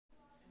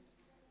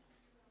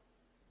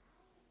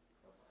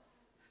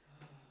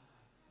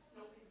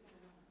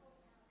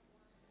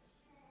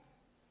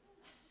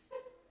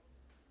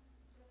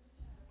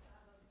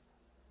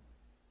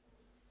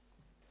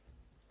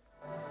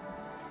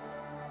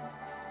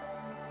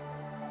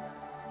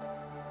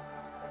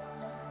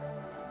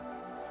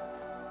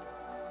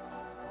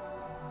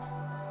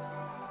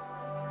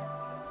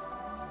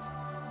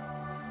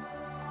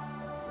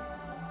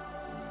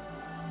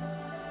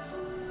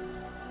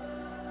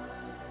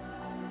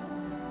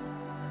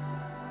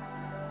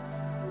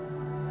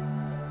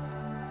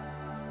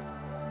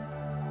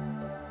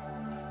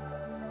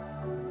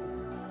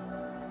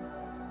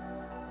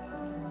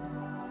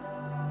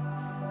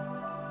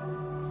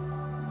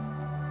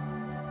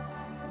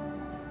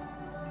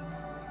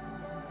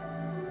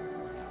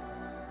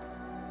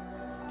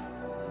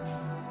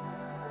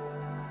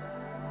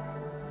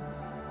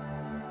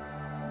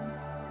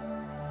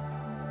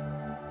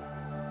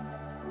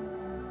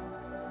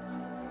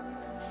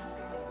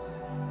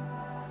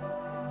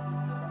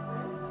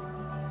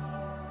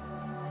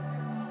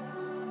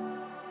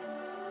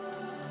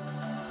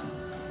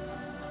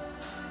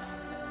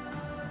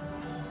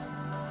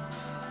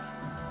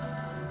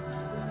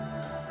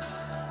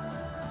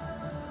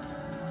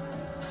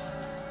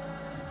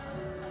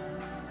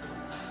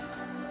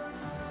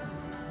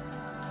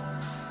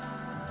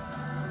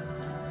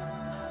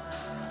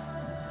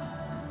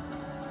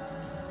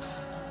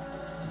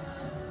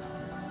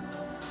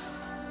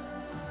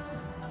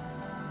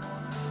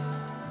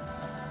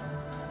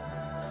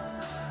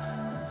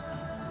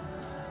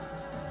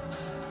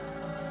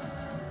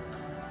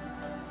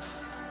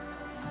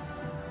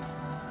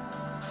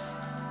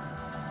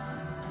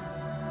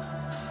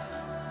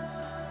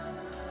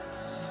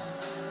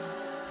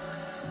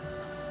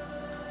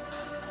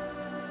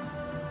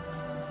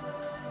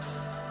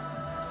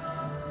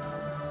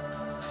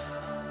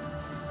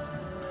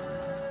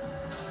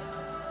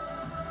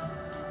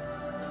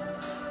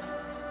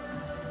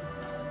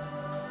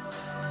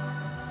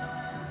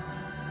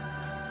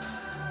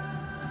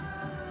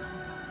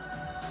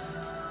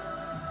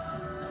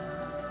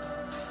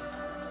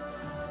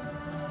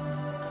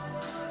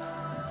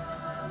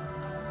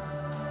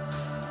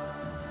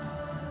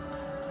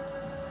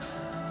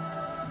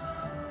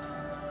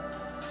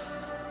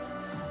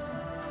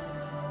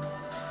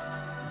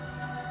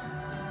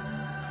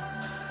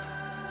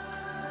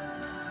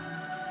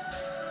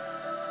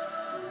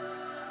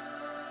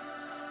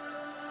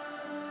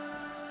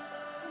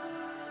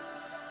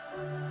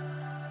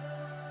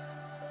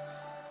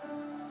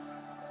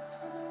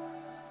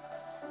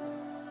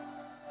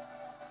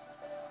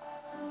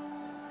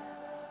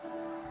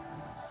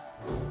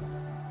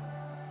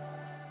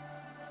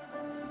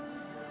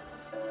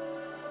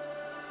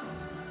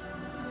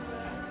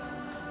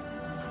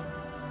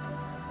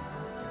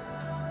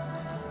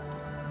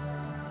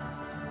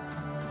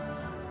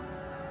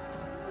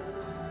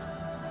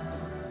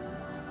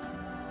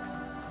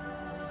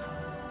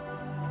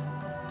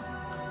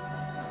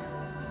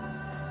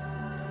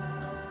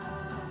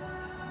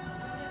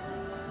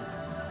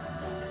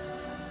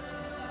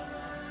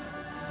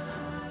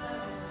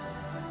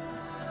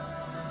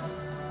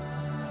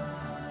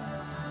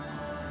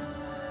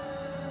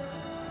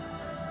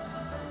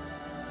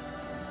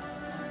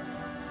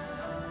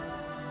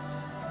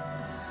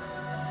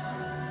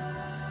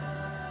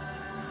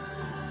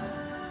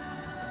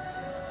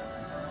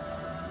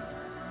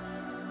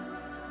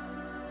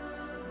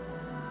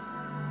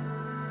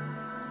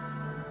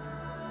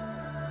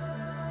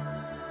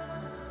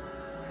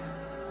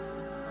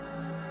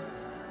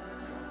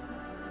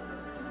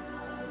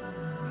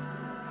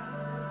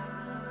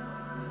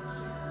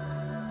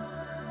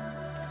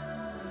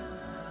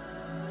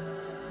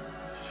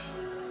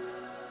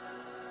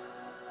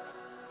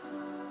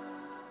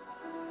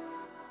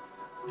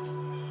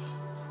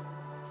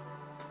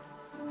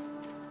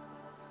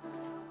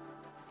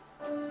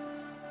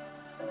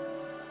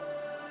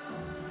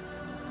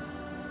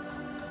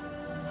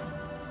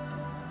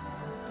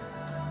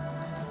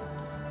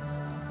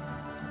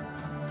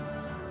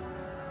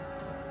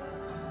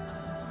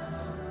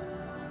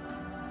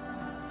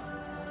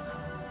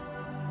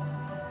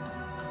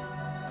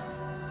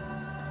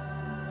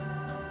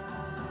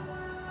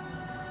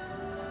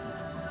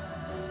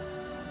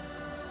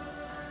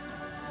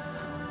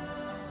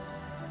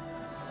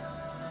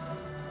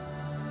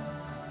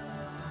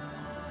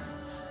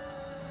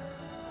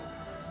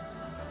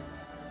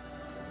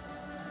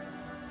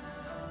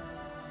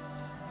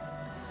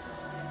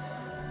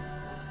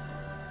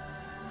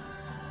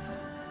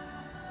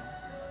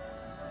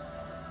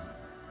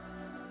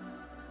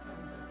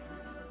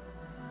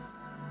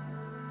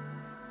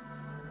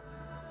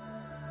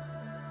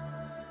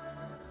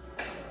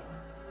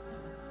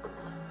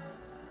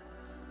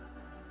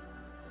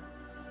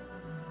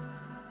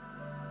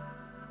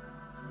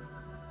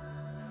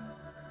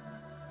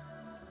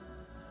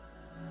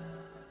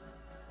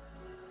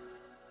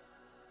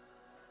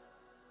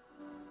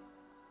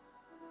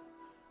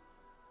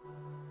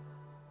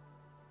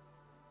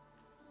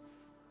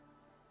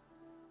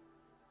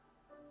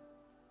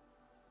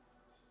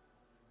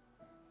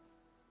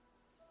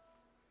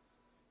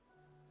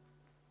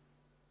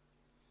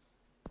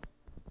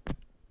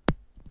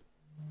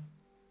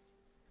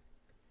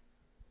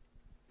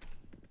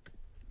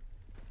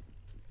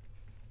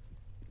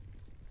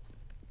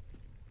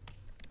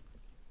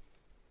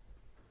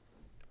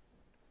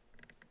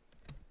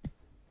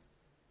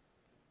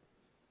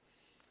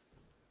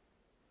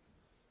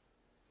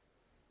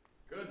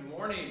Good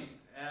morning,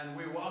 and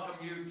we welcome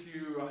you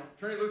to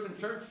Trinity Lutheran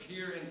Church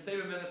here in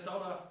Sabin,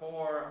 Minnesota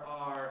for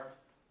our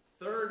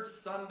third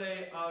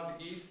Sunday of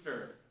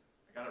Easter.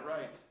 I got it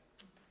right.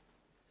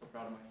 So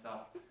proud of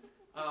myself.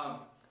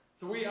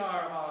 So we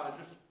are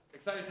just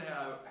excited to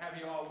have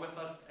you all with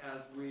us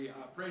as we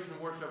praise and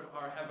worship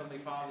our Heavenly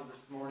Father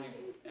this morning.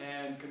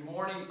 And good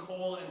morning,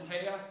 Cole and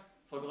Taya.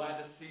 So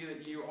glad to see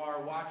that you are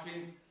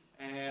watching.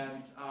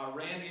 And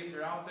Randy, if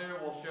you're out there,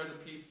 we'll share the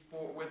peace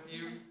with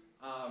you.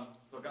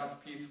 So God's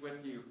peace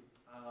with you.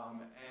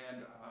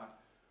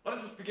 Let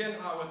us just begin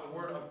with a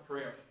word of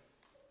prayer.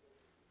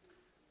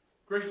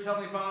 Gracious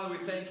Heavenly Father, we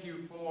thank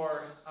you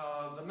for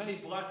the many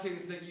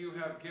blessings that you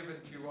have given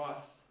to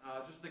us.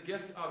 Just the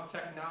gift of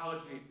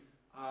technology,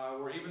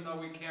 where even though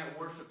we can't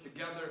worship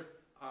together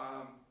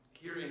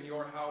here in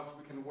your house,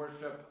 we can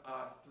worship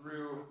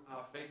through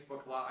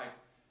Facebook Live.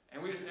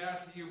 And we just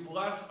ask that you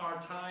bless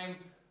our time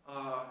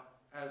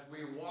as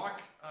we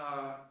walk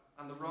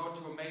on the road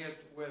to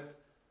Emmaus with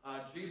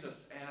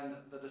Jesus and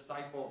the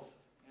disciples,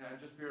 and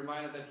just be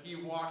reminded that he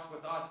walks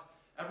with us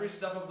every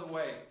step of the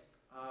way,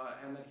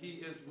 and that he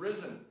is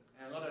risen,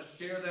 and let us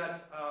share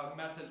that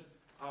message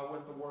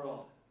with the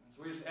world. And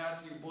so we just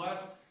ask you bless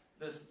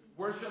this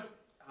worship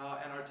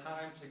and our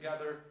time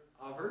together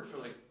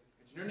virtually.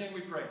 It's in your name we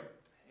pray.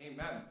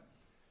 Amen.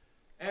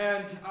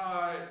 And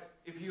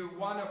if you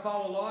want to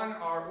follow along,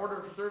 our order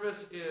of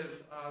service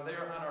is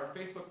there on our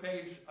Facebook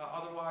page.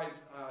 Otherwise,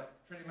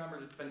 Trinity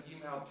members, it's been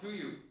emailed to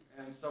you.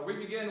 And so we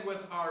begin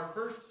with our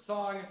first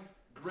song,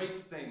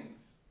 Great Things.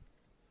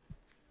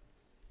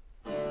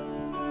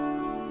 Great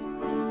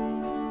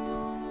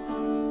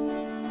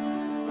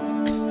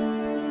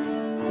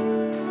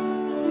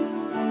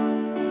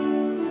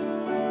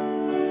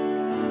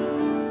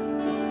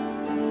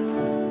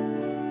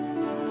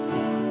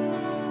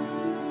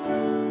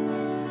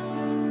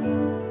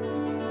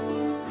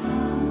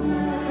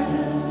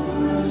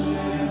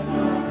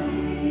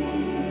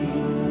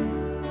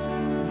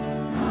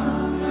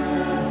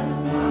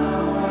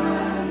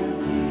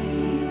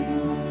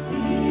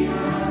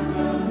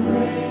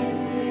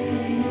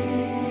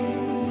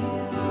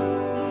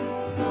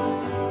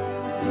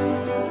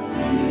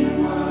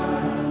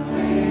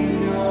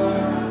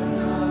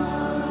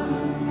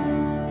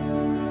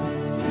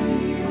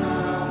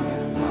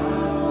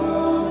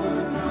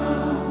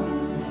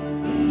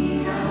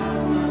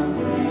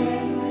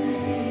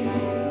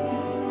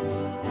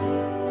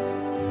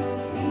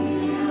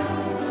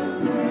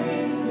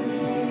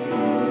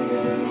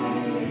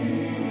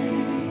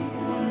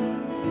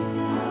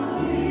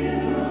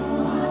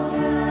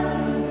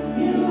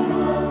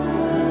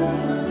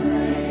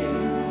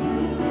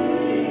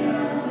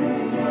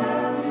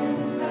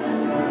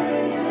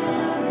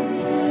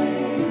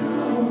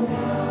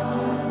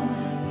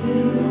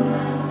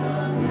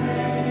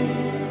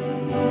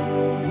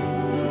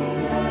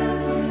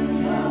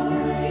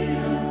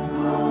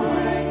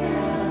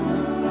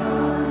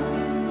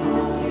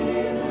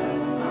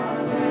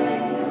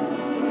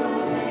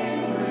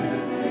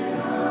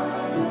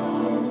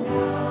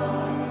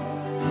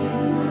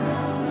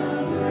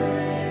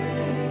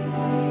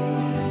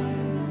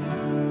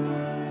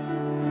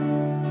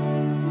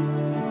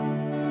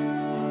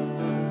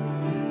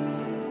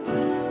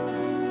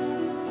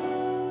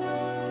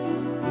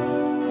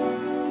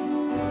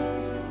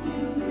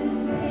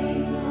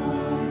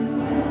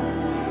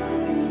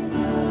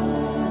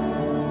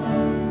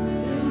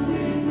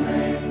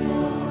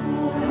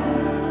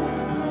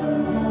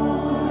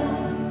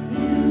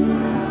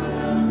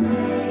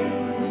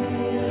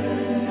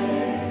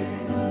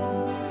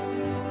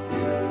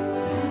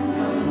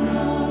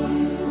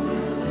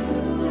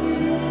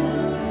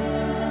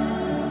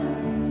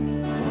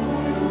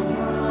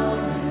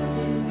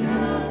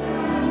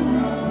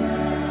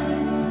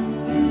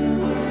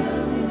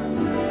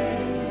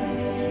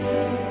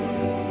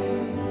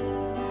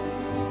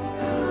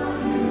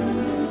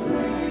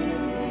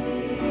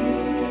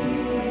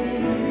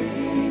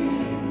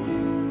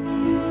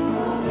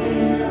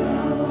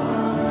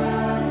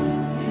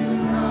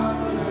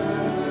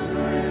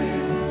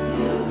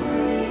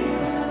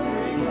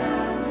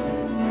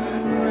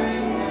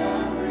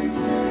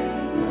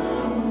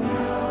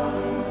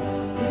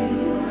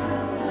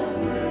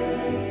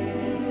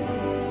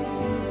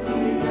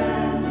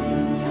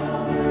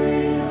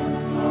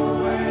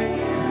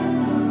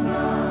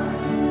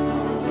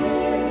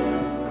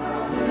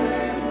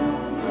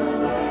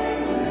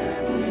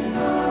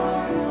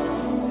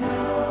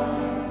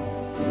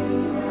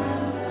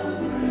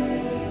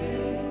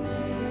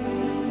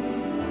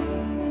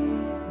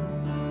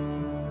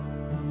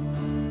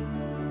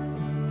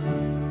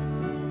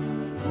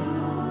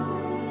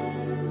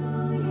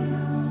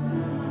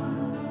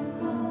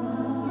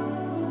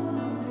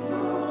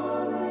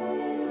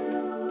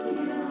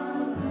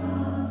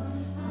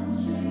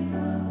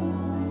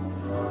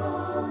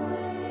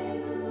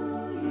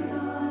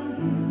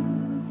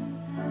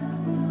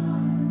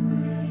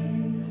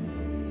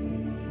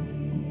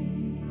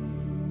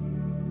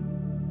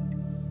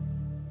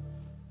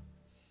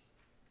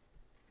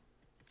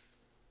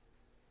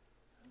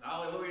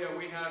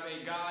have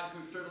a God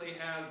who certainly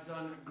has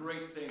done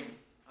great things,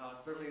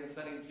 certainly in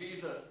sending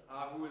Jesus,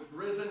 who is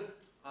risen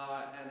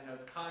and has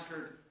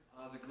conquered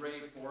the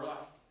grave for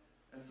us.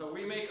 And so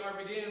we make our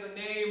beginning in the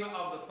name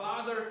of the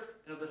Father,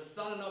 and of the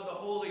Son, and of the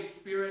Holy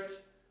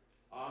Spirit.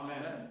 Amen.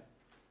 Amen.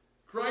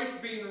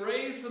 Christ, being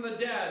raised from the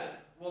dead,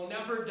 will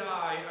never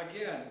die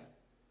again.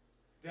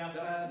 Death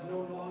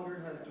no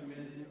longer has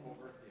dominion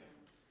over him.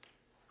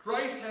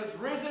 Christ has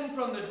risen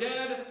from the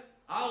dead.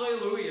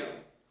 Alleluia.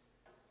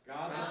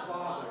 God the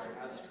Father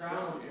has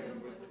crowned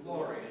him with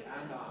glory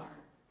and honor.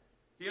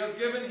 He has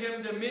given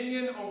him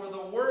dominion over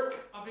the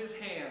work of his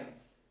hands.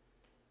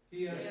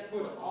 He has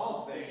put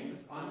all things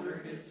under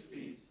his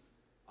feet.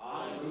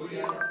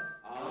 Alleluia.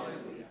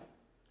 Alleluia.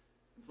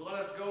 So let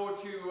us go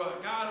to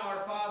God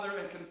our Father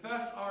and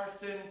confess our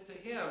sins to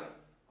him,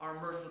 our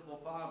merciful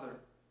Father.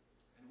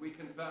 And we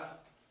confess,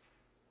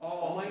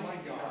 Almighty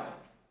God,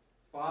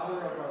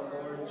 Father of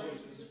our Lord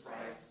Jesus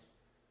Christ,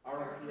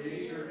 our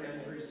Creator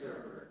and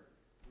Preserver,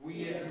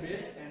 we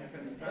admit and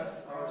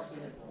confess our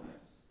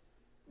sinfulness.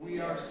 We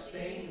are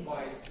stained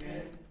by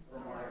sin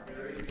from our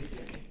very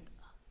beginnings.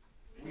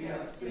 We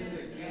have sinned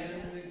again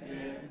and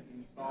again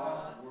in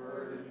thought,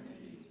 word, and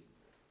deed.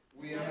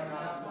 We have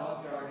not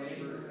loved our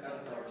neighbors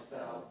as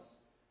ourselves,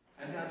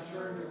 and have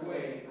turned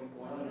away from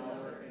one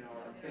another in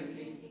our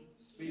thinking,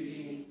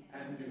 speaking,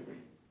 and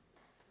doing.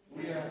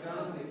 We have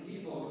done the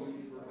evil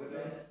you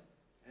forbid us,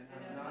 and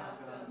have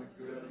not done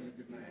the good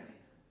you demand.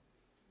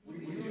 We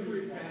do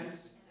repent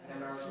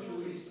and are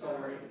truly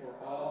sorry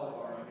for all of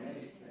our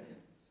many sins.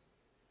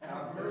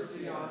 Have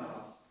mercy on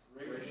us,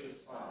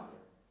 gracious Father.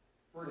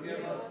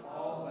 Forgive us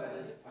all that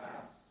is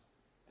past,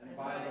 and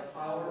by the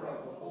power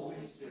of the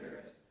Holy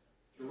Spirit,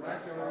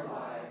 direct our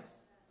lives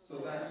so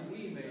that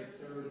we may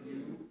serve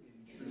you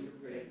in true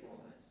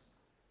faithfulness.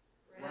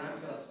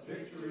 Grant us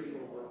victory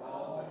over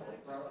all that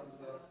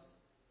oppresses us,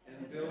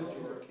 and build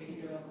your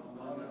kingdom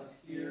among us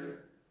here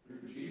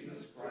through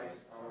Jesus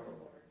Christ our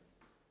Lord.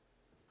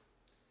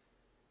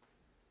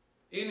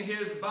 In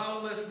his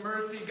boundless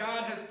mercy,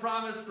 God has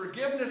promised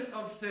forgiveness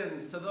of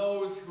sins to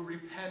those who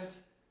repent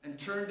and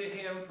turn to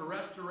him for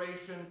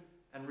restoration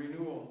and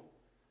renewal.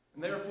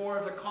 And therefore,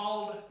 as a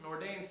called and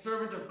ordained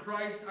servant of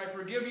Christ, I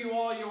forgive you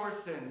all your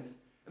sins.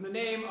 In the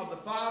name of the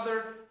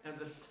Father, and of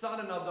the Son,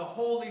 and of the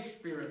Holy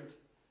Spirit.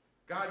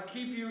 God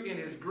keep you in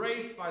his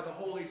grace by the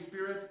Holy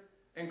Spirit,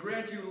 and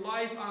grant you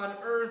life on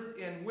earth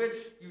in which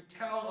you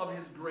tell of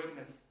his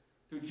greatness.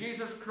 Through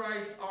Jesus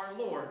Christ our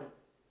Lord.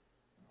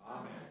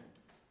 Amen.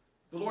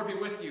 The Lord be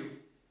with you.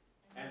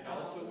 And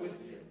also with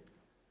you.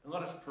 And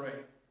let us pray.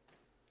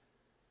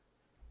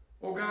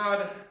 O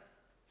God,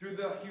 through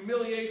the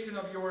humiliation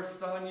of your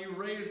Son, you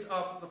raised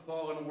up the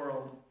fallen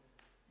world.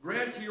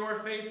 Grant to your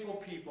faithful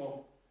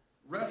people,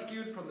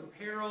 rescued from the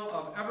peril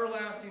of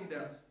everlasting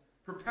death,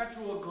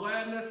 perpetual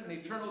gladness and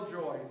eternal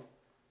joys.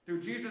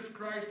 Through Jesus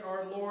Christ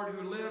our Lord,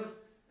 who lives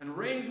and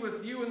reigns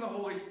with you in the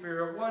Holy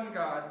Spirit, one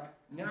God,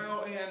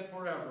 now and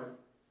forever.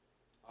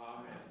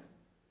 Amen.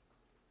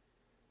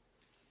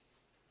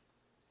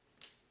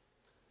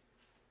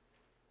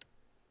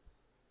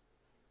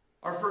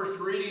 Our first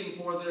reading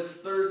for this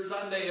third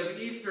Sunday of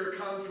Easter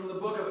comes from the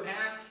book of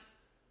Acts,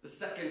 the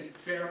 2nd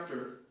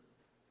chapter.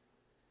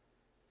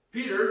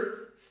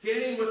 Peter,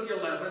 standing with the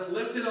 11,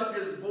 lifted up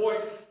his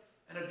voice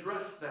and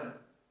addressed them.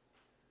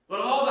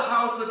 Let all the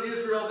house of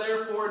Israel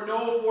therefore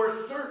know for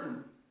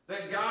certain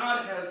that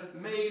God has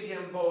made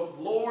him both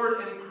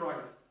Lord and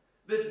Christ,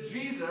 this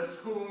Jesus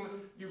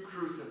whom you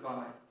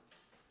crucified.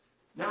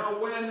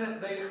 Now when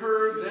they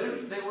heard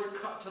this, they were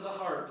cut to the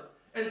heart,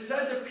 and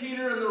said to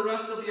Peter and the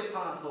rest of the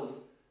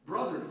apostles,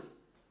 Brothers,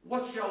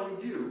 what shall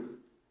we do?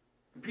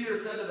 And Peter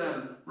said to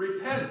them,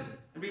 Repent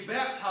and be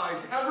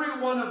baptized, every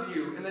one of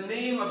you, in the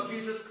name of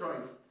Jesus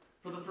Christ,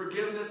 for the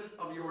forgiveness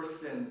of your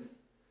sins.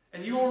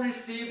 And you will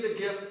receive the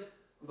gift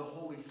of the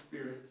Holy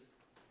Spirit.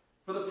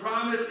 For the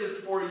promise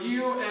is for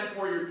you and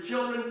for your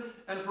children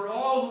and for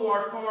all who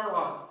are far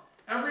off,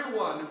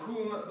 everyone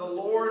whom the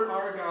Lord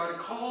our God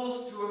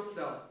calls to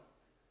himself.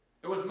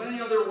 And with many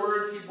other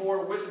words he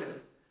bore witness,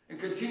 and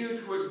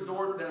continued to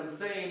exhort them,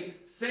 saying,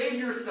 Save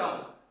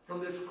yourself from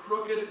this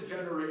crooked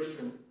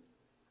generation.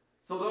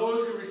 So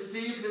those who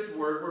received his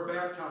word were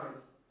baptized,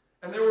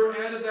 and there were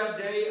added that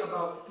day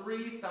about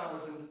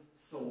 3,000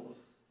 souls.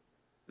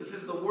 This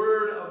is the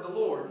word of the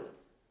Lord.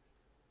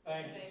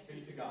 Thanks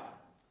be to God.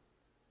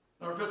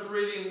 Our epistle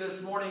reading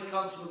this morning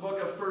comes from the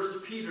book of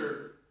 1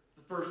 Peter,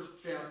 the 1st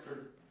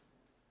chapter.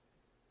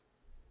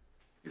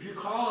 If you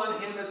call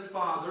on him as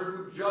Father,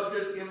 who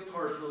judges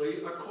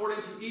impartially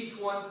according to each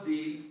one's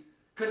deeds,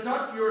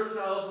 conduct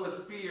yourselves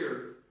with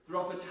fear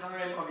throughout the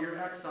time of your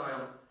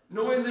exile,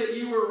 knowing that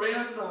you were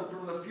ransomed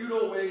from the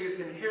futile ways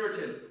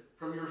inherited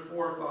from your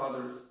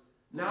forefathers,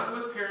 not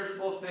with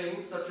perishable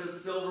things such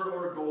as silver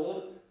or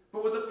gold,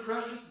 but with the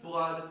precious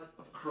blood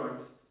of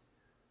Christ,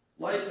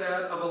 like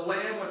that of a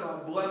lamb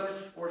without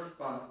blemish or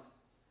spot.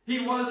 He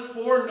was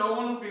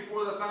foreknown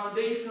before the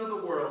foundation of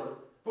the world,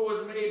 but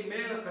was made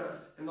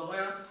manifest in the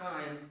last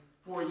times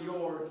for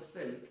your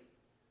sake.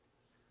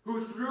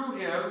 who through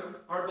him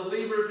are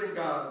believers in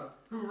God,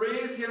 who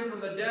raised him from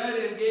the dead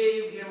and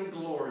gave him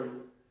glory,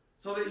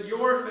 so that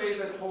your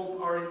faith and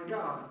hope are in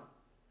God.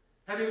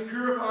 Having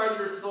purified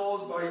your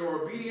souls by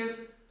your obedience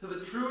to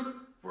the truth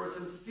for a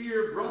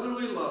sincere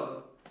brotherly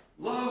love,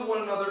 love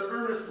one another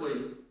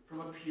earnestly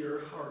from a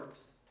pure heart.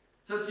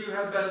 Since you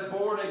have been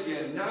born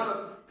again, not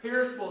of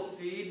perishable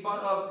seed, but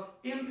of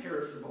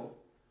imperishable,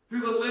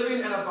 through the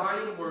living and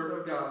abiding word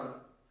of God.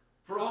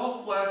 For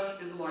all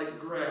flesh is like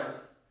grass,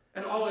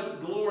 and all its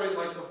glory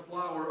like the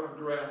flower of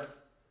grass.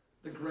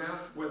 The grass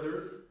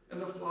withers,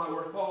 and the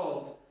flower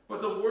falls,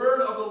 but the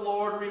word of the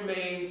Lord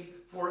remains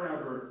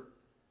forever.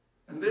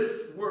 And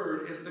this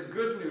word is the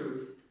good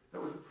news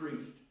that was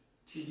preached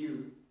to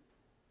you.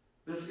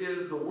 This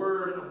is the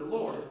word of the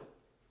Lord.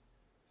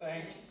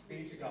 Thanks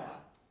be to God.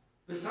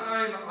 This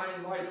time, I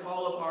invite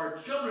all of our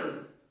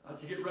children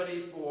to get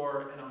ready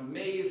for an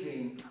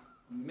amazing,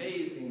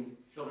 amazing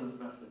children's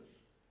message.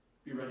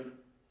 Be ready.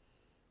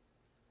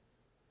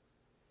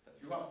 Set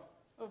you up.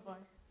 Oh boy.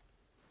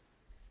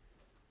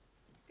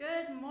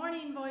 Good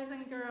morning, boys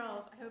and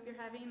girls. I hope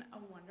you're having a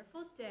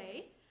wonderful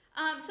day.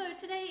 So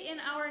today in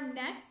our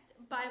next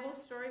Bible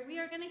story, we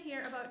are going to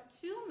hear about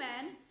two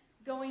men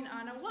going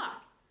on a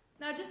walk.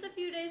 Now, just a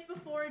few days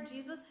before,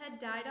 Jesus had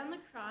died on the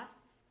cross,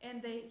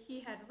 and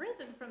he had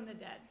risen from the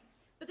dead.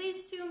 But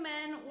these two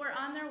men were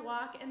on their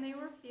walk, and they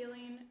were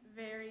feeling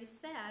very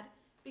sad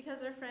because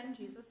their friend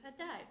Jesus had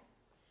died.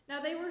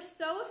 Now, they were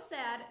so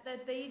sad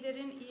that they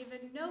didn't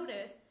even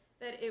notice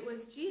that it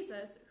was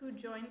Jesus who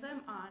joined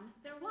them on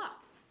their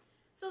walk.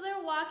 So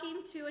they're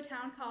walking to a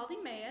town called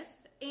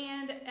Emmaus,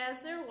 and as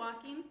they're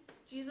walking,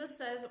 Jesus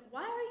says,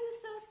 "Why are you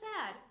so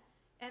sad?"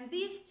 And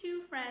these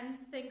two friends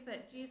think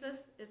that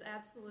Jesus is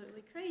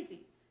absolutely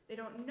crazy. They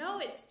don't know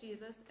it's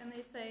Jesus, and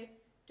they say,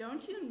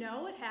 "Don't you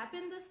know what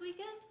happened this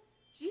weekend?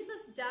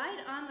 Jesus died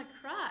on the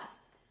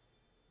cross."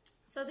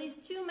 So these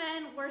two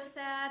men were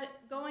sad,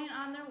 going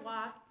on their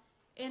walk,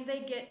 and they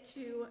get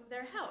to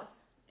their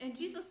house. And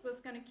Jesus was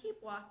going to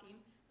keep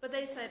walking, but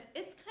they said,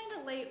 "It's kind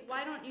of late.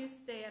 Why don't you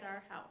stay at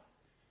our house?"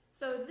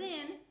 So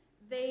then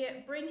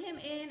they bring him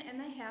in and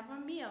they have a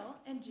meal,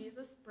 and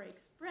Jesus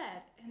breaks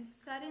bread. And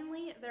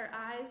suddenly their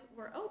eyes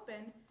were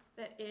opened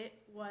that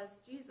it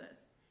was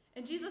Jesus.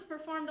 And Jesus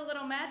performed a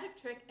little magic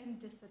trick and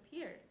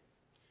disappeared.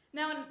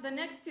 Now, the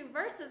next two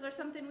verses are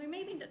something we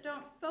maybe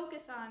don't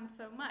focus on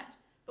so much,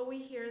 but we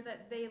hear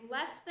that they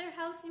left their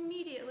house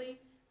immediately,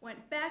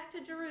 went back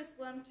to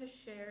Jerusalem to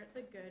share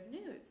the good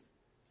news.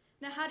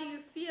 Now, how do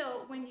you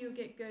feel when you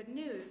get good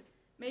news?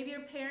 Maybe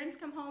your parents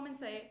come home and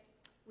say,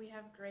 "We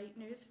have great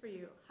news for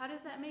you." How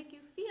does that make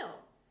you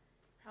feel?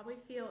 Probably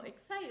feel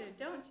excited,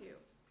 don't you?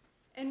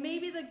 And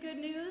maybe the good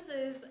news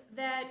is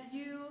that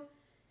you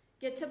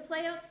get to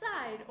play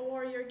outside,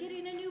 or you're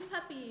getting a new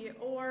puppy,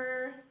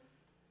 or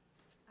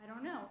I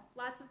don't know,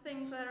 lots of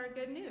things that are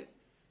good news.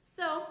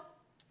 So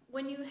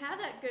when you have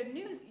that good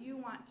news, you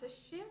want to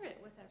share it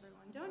with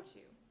everyone, don't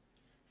you?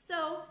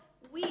 So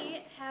we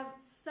have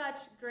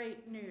such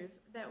great news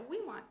that we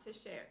want to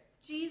share.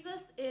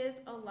 Jesus is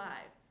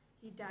alive.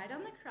 He died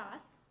on the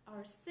cross,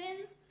 our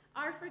sins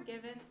are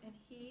forgiven, and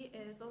he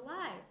is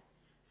alive.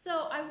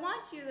 So I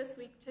want you this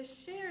week to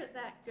share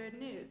that good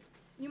news.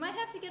 You might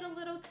have to get a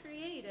little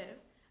creative.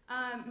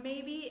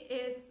 Maybe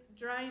it's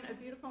drawing a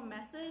beautiful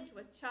message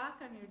with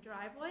chalk on your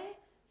driveway.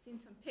 I've seen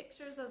some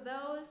pictures of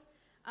those.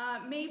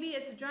 Maybe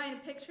it's drawing a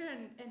picture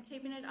and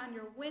taping it on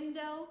your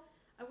window.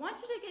 I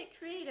want you to get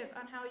creative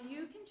on how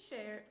you can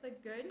share the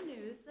good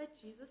news that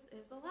Jesus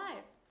is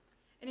alive.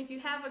 And if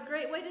you have a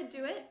great way to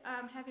do it,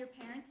 have your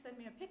parents send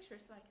me a picture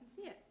so I can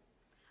see it.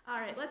 All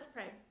right, let's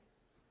pray.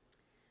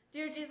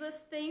 Dear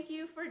Jesus, thank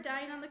you for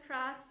dying on the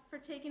cross, for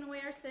taking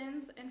away our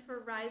sins, and for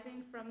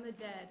rising from the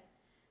dead.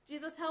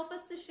 Jesus, help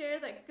us to share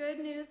that good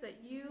news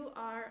that you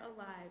are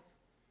alive.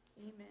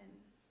 Amen.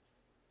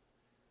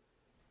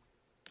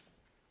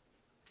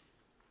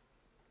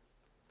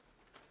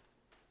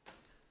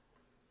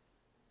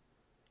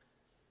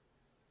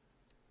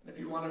 If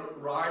you want to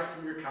rise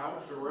from your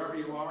couch or wherever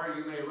you are,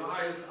 you may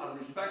rise out of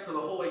respect for the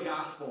Holy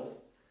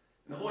Gospel.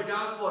 In the Holy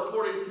Gospel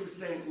according to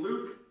St.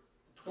 Luke,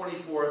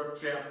 24th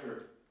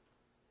chapter.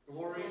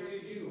 Glory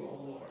to you,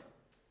 O Lord.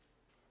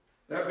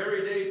 That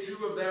very day,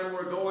 two of them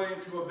were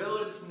going to a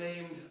village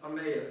named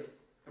Emmaus,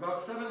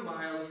 about 7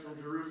 miles from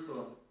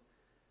Jerusalem.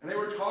 And they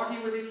were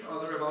talking with each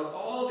other about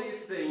all these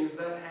things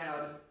that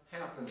had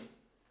happened.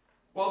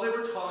 While they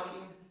were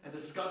talking and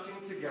discussing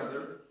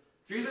together,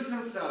 Jesus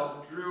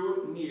himself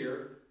drew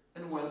near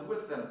and went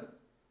with them.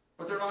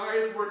 But their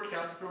eyes were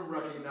kept from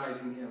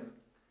recognizing him.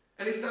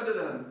 And he said to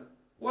them,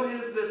 "What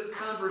is this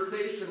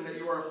conversation that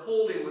you are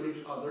holding with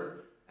each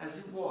other as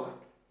you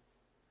walk?"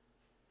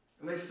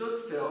 And they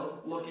stood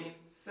still, looking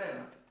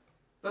sad.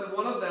 Then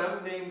one of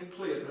them, named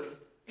Cleopas,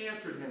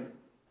 answered him,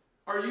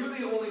 "Are you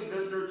the only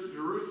visitor to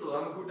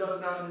Jerusalem who does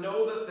not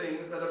know the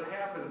things that have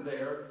happened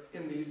there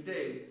in these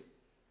days?"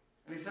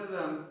 And he said to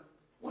them,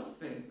 "What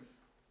things?"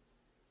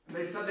 And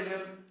they said to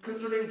him,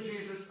 "Concerning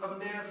Jesus of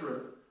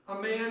Nazareth,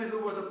 a man who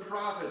was a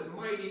prophet,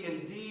 mighty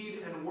in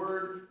deed and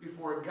word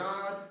before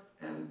God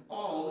and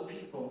all the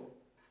people,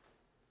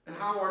 and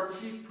how our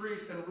chief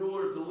priests and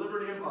rulers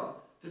delivered him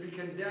up to be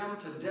condemned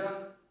to death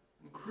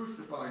and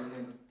crucified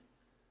him.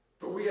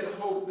 But we had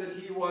hoped that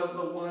he was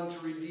the one to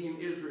redeem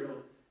Israel.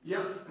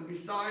 Yes, and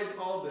besides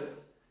all this,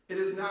 it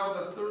is now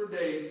the third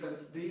day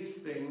since these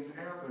things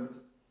happened.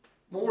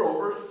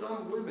 Moreover,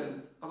 some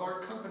women of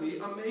our company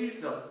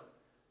amazed us.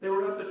 They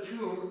were at the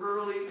tomb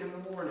early in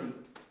the morning,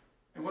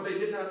 and when they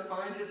did not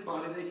find his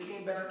body, they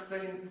came back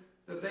saying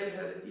that they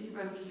had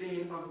even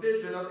seen a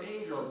vision of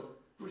angels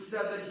who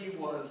said that he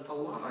was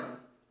alive.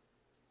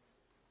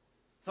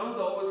 Some of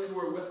those who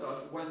were with us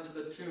went to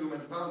the tomb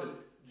and found it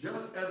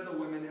just as the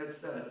women had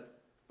said,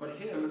 but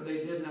him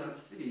they did not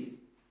see.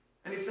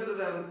 And he said to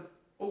them,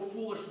 O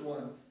foolish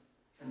ones,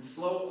 and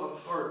slow of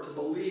heart to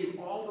believe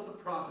all that the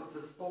prophets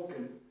have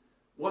spoken.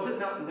 Was it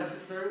not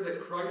necessary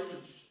that Christ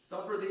should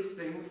suffer these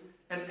things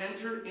and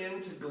enter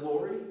into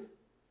glory?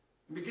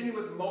 And beginning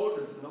with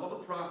Moses and all the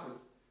prophets,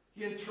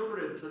 he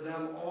interpreted to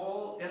them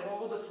all in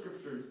all the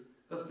scriptures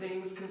the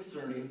things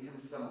concerning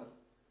himself.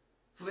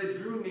 So they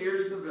drew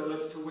near to the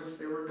village to which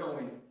they were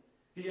going.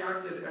 He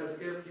acted as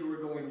if he were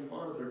going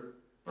farther,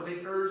 but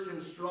they urged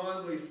him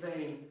strongly,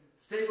 saying,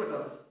 Stay with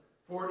us,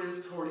 for it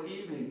is toward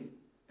evening,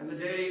 and the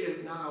day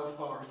is now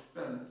far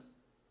spent.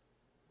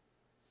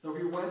 So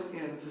he went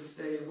in to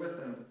stay with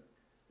them.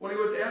 When he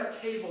was at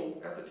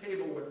the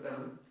table with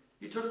them,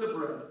 he took the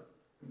bread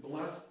and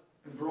blessed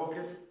and broke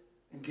it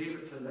and gave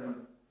it to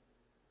them.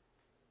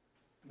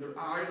 Their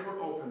eyes were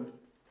opened,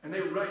 and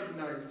they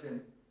recognized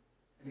him,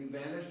 and he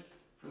vanished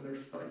from their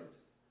sight.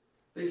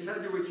 They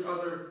said to each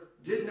other,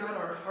 Did not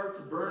our hearts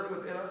burn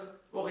within us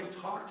while he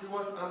talked to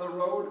us on the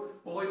road,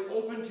 while he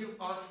opened to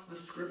us the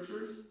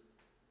scriptures?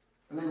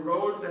 And they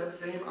rose that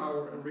same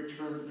hour and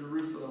returned to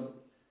Jerusalem.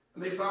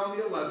 And they found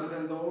the 11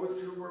 and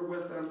those who were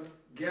with them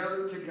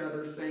gathered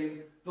together,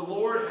 saying, The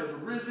Lord has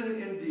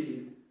risen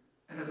indeed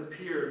and has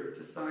appeared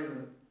to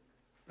Simon.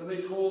 Then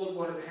they told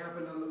what had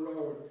happened on the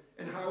road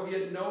and how he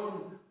had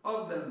known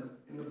of them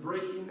in the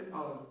breaking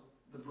of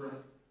the bread.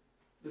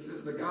 This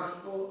is the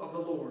gospel of the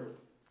Lord.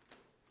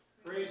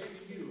 Praise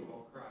to you,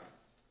 O Christ.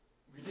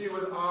 We continue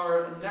with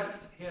our next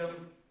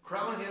hymn,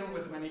 Crown Him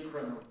with Many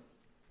Crowns.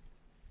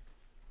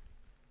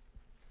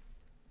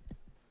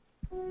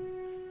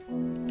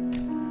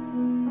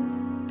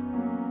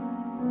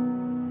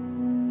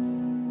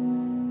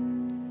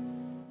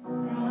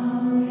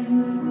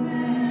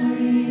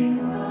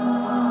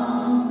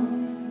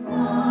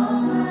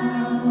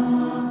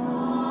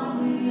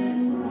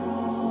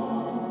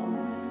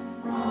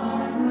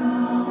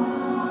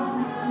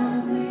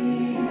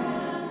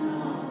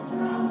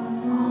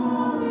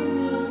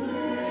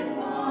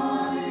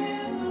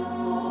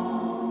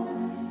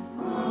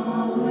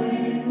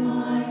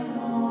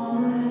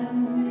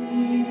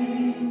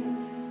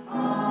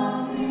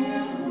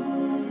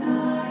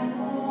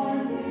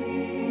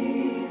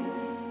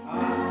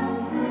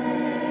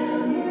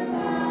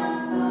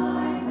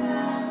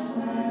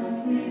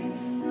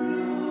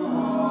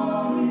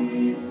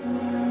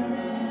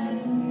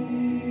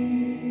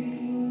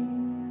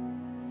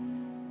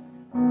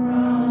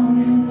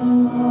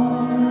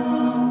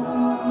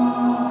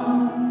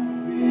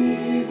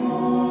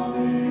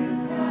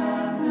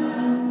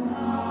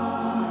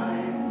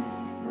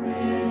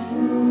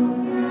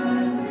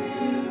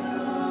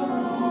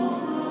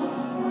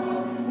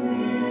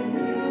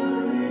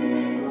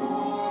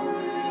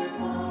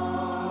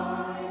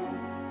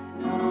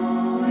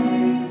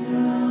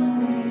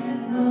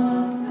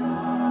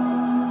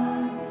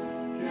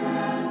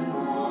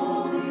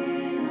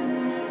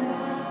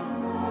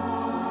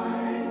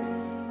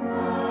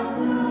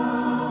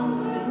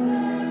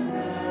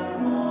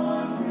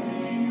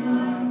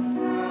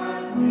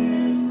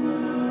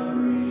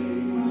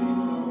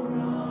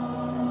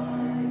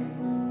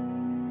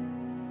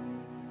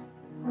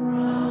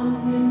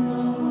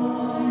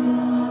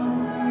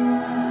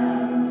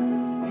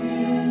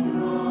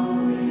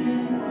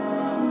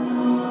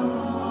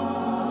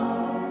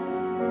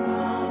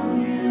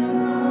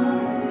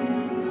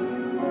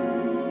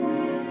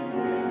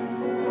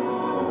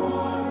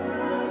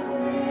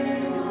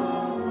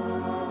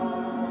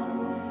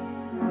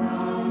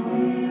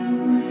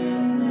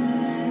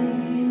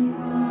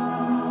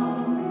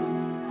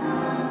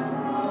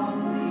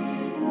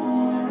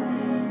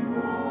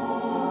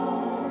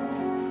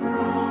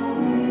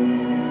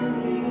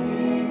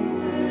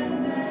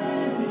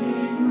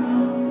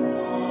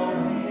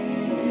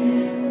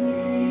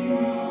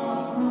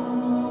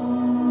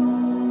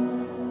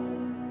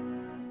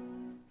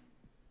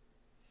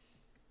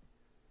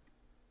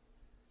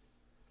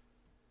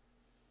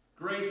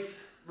 Grace,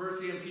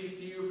 mercy, and peace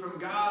to you from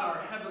God,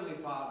 our Heavenly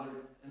Father,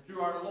 and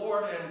through our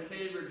Lord and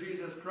Savior,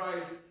 Jesus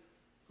Christ,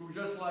 who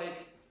just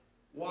like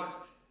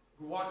walked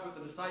with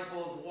the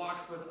disciples,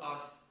 walks with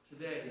us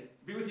today.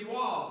 Be with you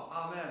all.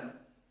 Amen.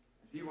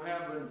 If you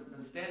have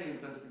been standing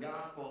since the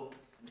gospel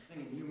and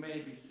singing, you may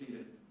be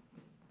seated.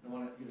 I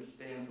want you to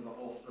stand for the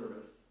whole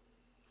service.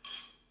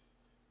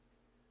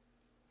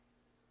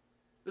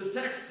 This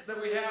text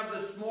that we have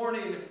this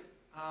morning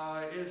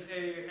is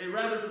a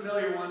rather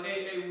familiar one,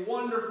 a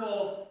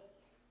wonderful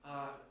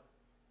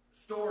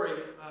story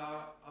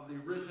of the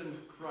risen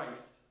Christ.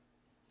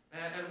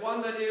 And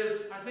one that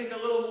is, I think, a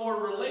little more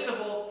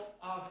relatable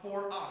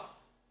for us.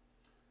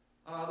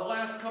 The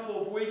last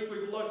couple of weeks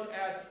we've looked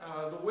at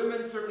the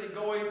women certainly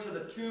going to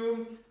the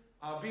tomb,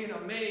 being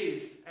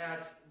amazed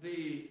at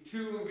the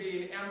tomb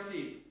being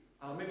empty,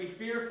 maybe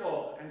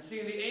fearful, and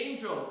seeing the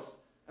angels,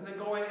 and then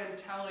going and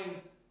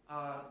telling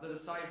the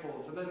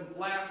disciples. And then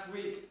last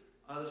week,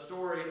 the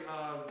story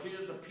of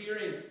Jesus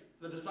appearing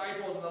to the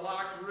disciples in the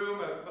locked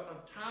room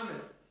of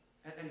Thomas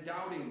and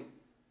doubting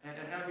and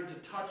having to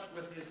touch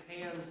with his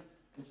hands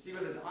and see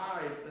with his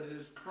eyes that it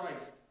is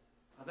Christ.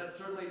 That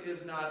certainly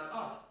is not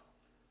us.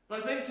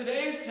 But I think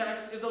today's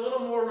text is a little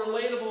more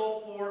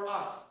relatable for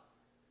us.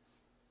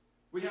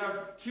 We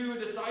have two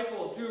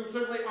disciples who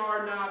certainly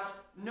are not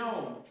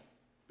known.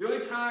 The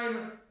only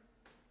time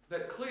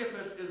that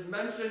Cleopas is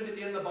mentioned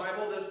in the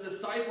Bible, this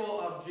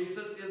disciple of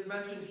Jesus, is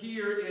mentioned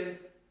here in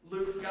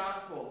Luke's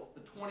Gospel,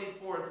 the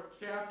 24th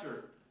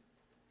chapter.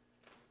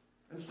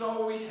 And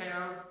so we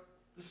have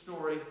the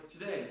story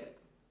today.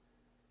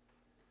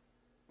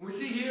 We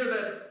see here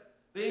that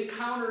they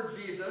encounter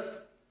Jesus,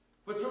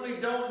 but certainly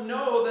don't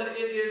know that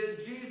it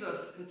is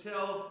Jesus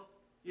until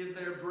he is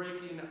there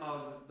breaking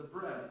of the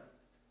bread.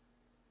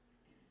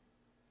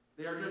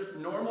 They are just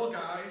normal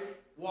guys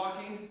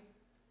walking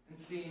and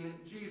seeing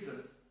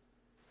Jesus.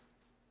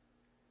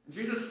 And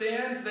Jesus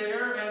stands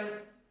there and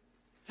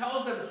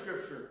tells them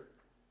Scripture,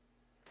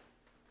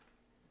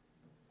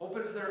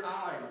 opens their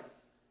eyes.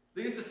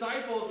 These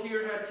disciples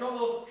here had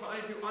trouble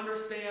trying to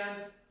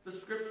understand the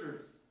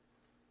Scriptures,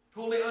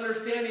 totally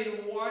understanding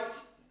what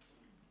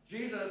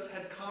Jesus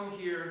had come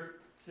here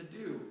to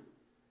do.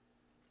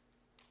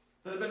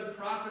 That had been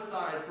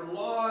prophesied for a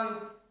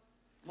long,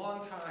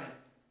 long time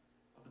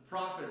of the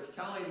prophets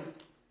telling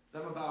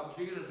them about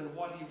Jesus and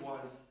what he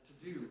was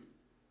to do.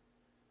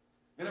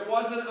 And it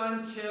wasn't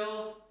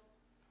until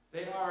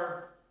they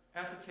are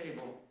at the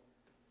table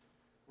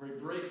where he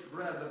breaks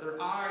bread that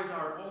their eyes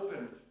are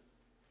opened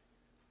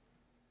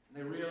and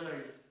they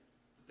realize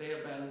that they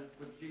have been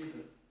with Jesus.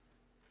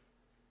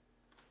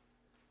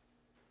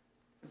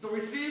 And so we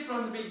see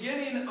from the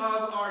beginning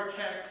of our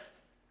text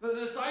that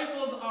the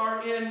disciples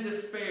are in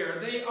despair.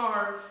 They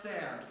are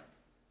sad.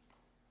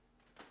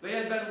 They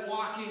had been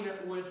walking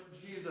with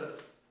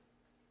Jesus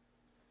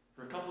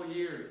for a couple of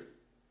years,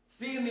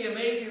 seeing the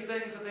amazing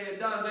things that they had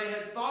done. They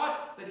had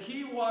thought that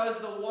he was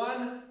the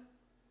one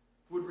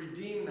who would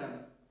redeem them.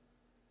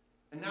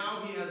 And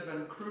now he has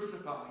been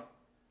crucified.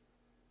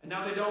 And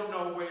now they don't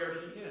know where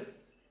he is.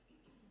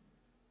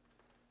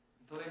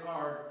 And so they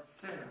are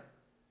sad.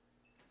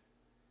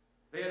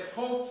 They had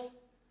hoped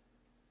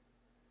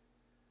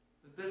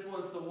that this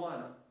was the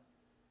one,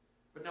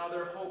 but now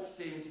their hopes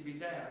seem to be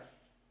dashed.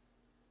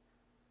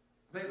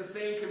 I think the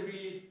same can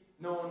be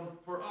known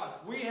for us.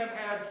 We have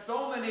had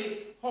so many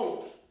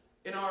hopes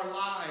in our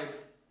lives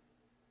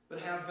that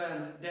have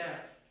been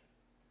dashed.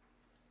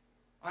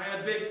 I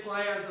had big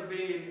plans of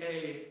being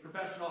a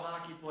professional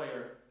hockey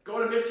player,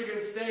 go to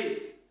Michigan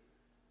State.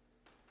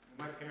 And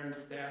my parents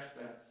dashed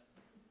that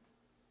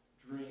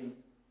dream.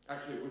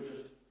 Actually, it was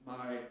just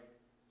my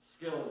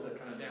skills that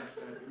kind of dashed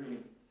that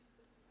dream.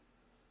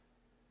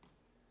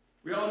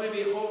 We all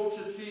maybe hope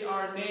to see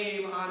our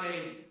name on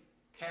a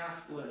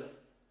cast list,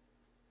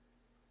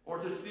 or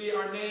to see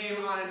our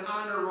name on an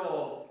honor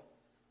roll.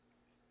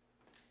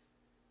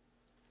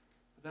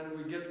 But then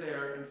we get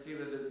there and see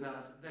that it's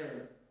not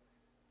there.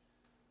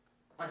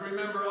 I can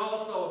remember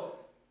also,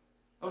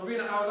 I was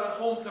on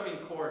homecoming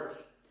court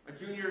my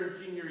junior and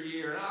senior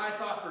year, and I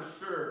thought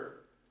for sure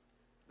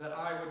that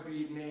I would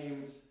be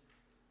named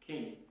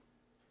king.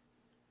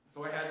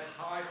 So I had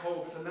high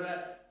hopes, and then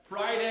that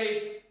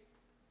Friday,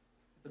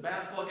 the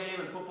basketball game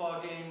and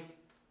football games,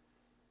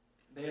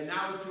 they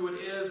announced who it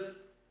is.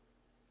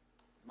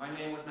 My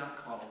name was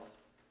not called.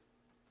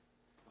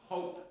 The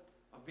hope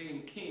of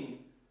being king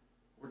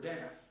were dashed.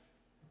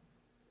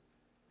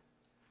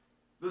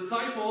 The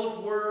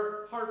disciples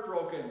were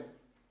heartbroken,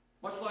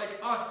 much like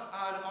us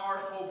on our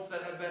hopes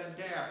that had been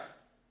dashed.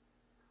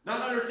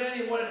 Not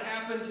understanding what had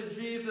happened to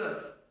Jesus.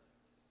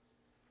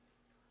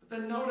 But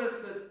then notice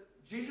that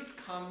Jesus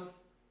comes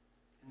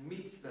and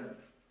meets them,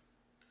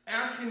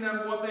 asking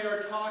them what they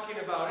are talking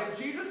about. And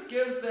Jesus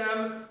gives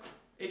them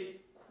a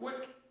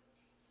quick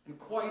and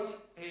quite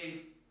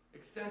a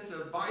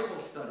extensive Bible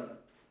study,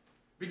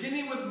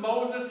 beginning with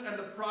Moses and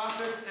the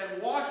prophets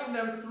and walking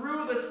them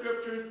through the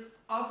Scriptures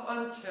up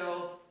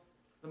until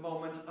the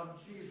moment of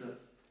Jesus.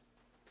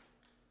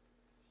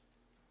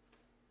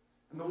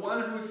 And the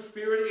one whose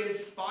Spirit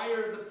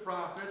inspired the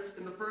prophets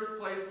in the first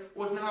place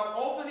was now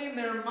opening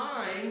their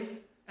minds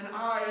and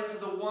eyes to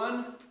the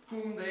one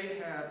whom they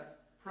had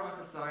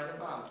prophesied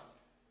about.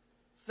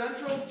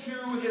 Central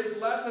to his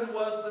lesson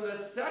was the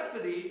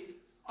necessity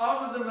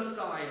of the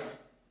Messiah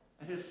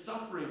and his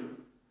suffering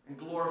and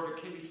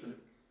glorification.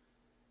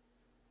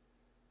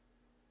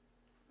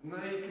 And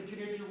they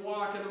continue to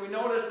walk, and then we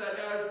notice that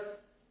as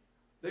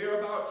they are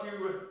about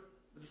to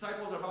The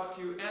disciples are about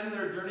to end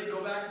their journey,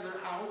 go back to their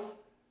house.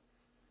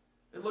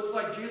 It looks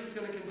like Jesus is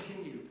going to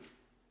continue.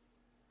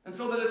 And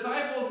so the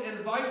disciples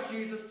invite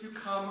Jesus to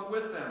come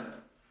with them.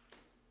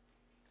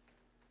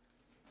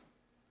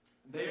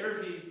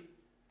 There he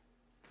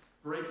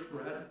breaks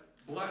bread,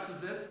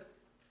 blesses it,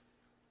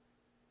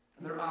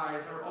 and their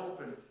eyes are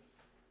opened.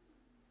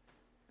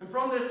 And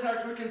from this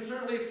text, we can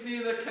certainly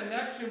see the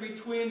connection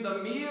between the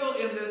meal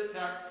in this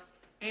text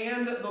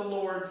and the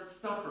Lord's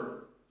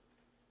Supper.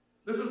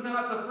 This is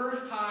not the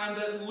first time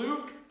that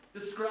Luke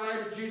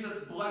describes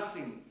Jesus'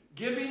 blessing,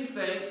 giving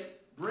thanks,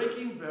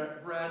 breaking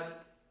bread,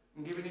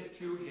 and giving it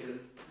to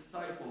his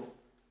disciples.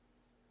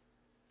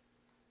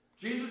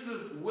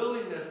 Jesus'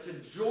 willingness to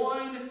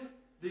join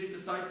these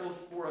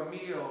disciples for a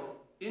meal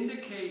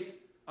indicates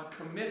a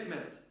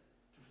commitment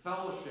to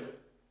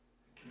fellowship,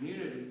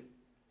 community,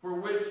 for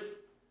which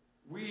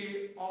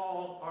we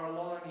all are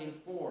longing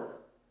for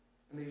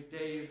in these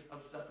days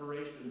of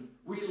separation.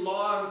 We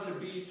long to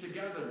be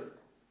together.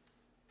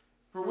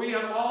 For we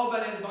have all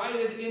been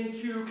invited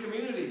into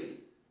community,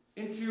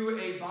 into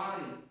a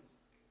body.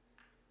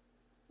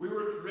 We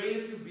were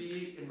created to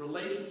be in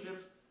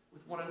relationships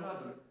with one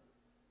another.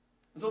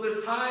 And so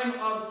this time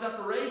of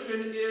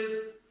separation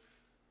is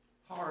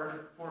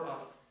hard for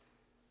us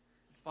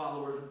as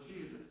followers of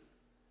Jesus.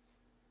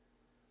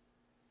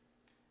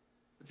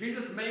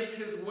 Jesus makes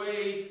his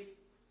way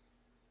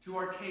to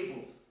our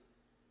tables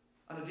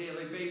on a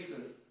daily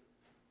basis.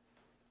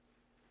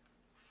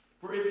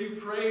 For if you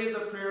pray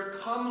the prayer,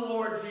 "Come,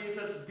 Lord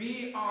Jesus,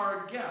 be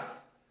our guest,"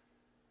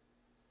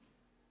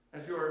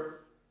 as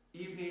your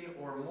evening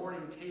or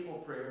morning table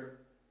prayer,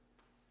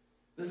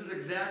 this is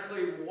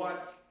exactly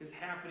what is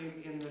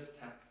happening in this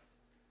text.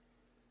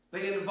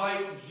 They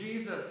invite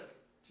Jesus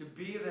to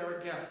be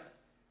their guest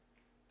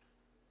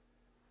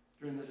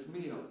during this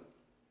meal.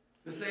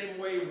 The same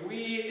way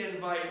we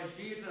invite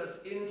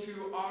Jesus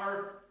into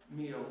our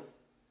meals,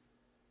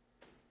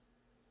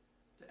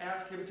 to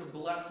ask him to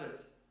bless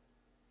it,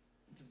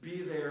 and to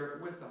be there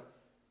with us.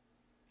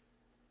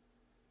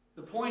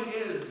 The point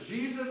is,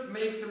 Jesus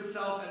makes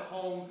himself at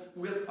home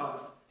with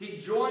us. He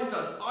joins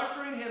us,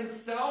 ushering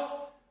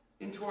himself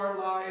into our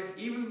lives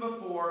even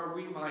before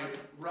we might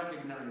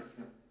recognize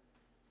him.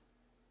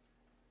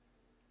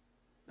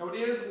 Now, it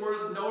is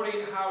worth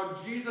noting how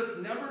Jesus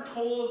never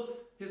told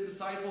his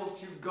disciples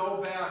to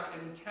go back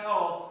and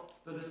tell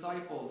the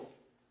disciples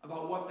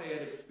about what they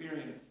had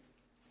experienced.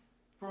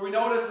 For we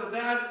notice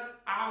that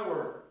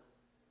hour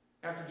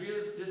after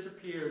Jesus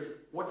disappears,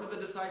 what do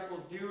the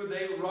disciples do?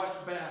 They rush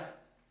back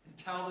and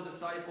tell the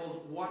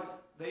disciples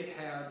what they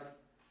had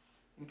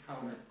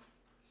encountered.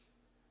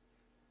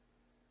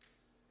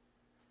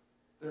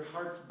 Their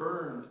hearts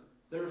burned,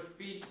 their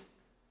feet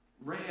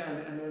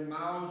ran, and their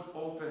mouths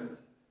opened.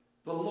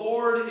 The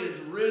Lord is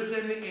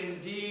risen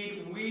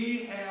indeed.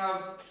 We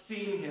have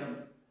seen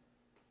him.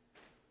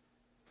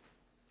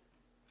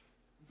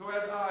 So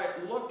as I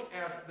look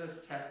at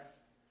this text,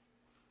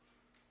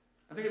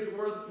 I think it's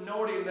worth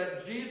noting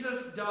that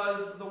Jesus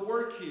does the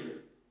work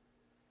here.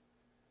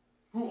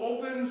 Who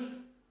opens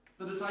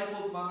the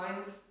disciples'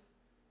 minds?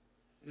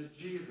 It is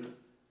Jesus.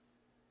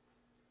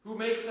 Who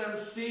makes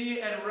them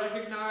see and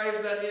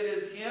recognize that it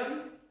is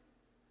him?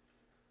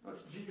 No,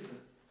 it's Jesus.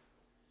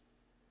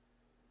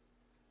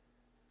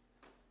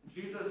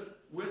 Jesus,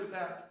 with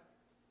that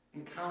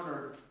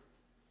encounter,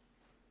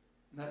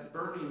 that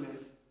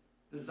burningness,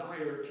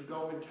 desire to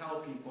go and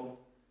tell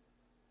people,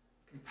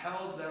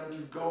 compels them to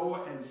go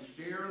and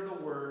share the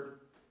word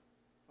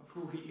of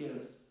who he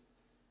is.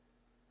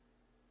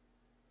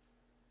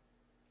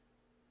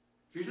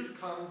 Jesus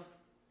comes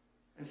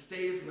and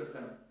stays with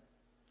them.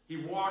 He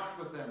walks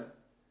with them.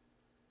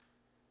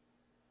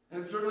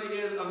 And it certainly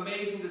is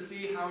amazing to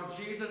see how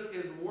Jesus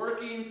is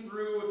working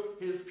through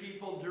his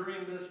people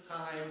during this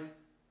time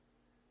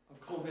of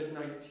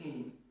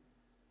COVID-19.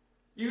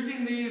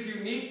 Using these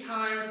unique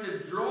times to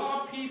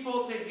draw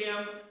people to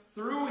him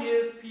through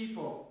his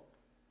people.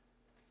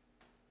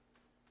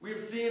 We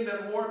have seen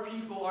that more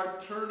people are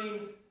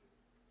turning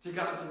to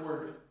God's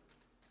word.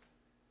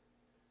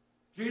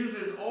 Jesus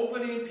is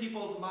opening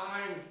people's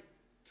minds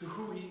to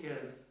who he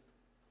is,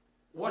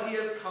 what he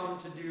has come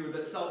to do,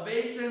 that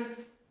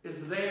salvation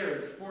is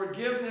theirs,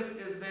 forgiveness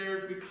is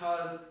theirs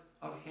because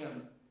of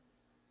him.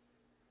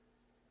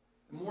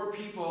 And more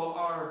people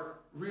are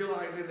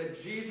realizing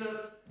that Jesus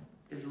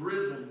is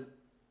risen.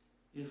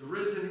 He is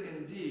risen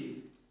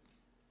indeed.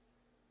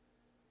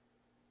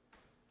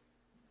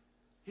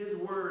 His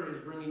word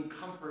is bringing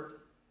comfort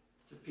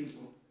to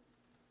people.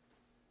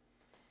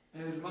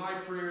 And it is my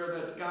prayer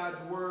that God's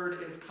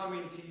word is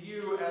coming to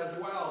you as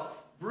well,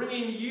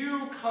 bringing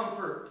you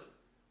comfort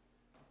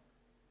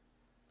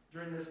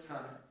during this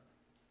time.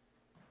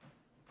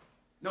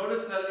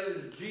 Notice that it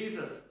is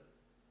Jesus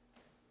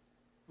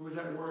who is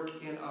at work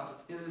in us.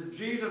 It is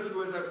Jesus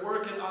who is at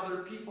work in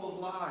other people's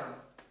lives.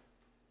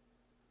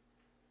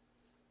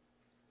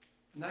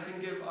 And that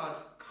can give us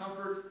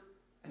comfort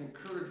and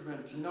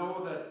encouragement to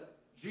know that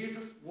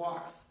Jesus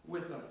walks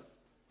with us.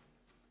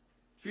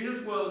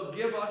 Jesus will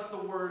give us the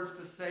words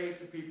to say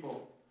to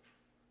people.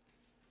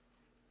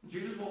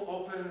 Jesus will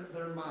open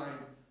their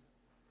minds,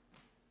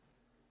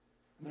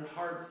 and their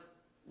hearts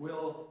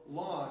will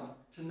long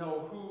to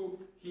know who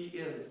he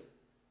is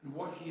and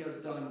what he has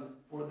done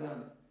for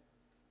them.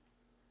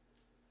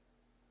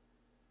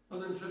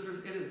 Brothers and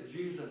sisters, it is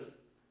Jesus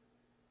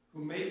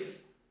who makes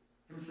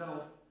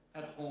himself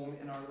at home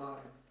in our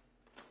lives.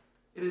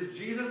 It is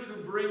Jesus who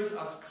brings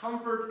us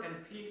comfort and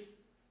peace,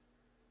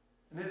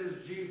 and it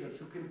is Jesus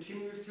who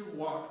continues to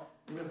walk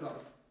with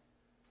us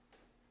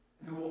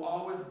and who will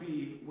always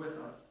be with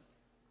us.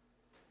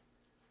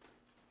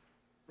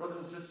 Brothers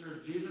and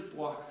sisters, Jesus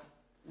walks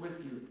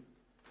with you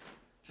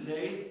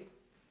today,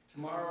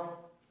 tomorrow,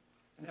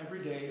 and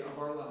every day of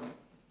our lives.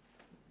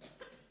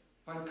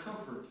 Find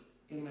comfort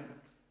in that.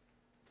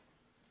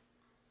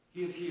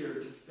 He is here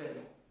to stay.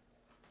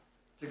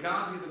 To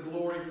God be the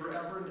glory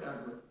forever and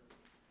ever.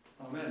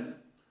 Amen.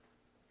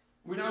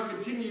 We now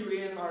continue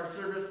in our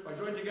service by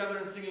joining together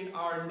and singing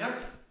our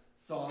next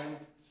song,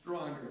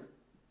 Stronger.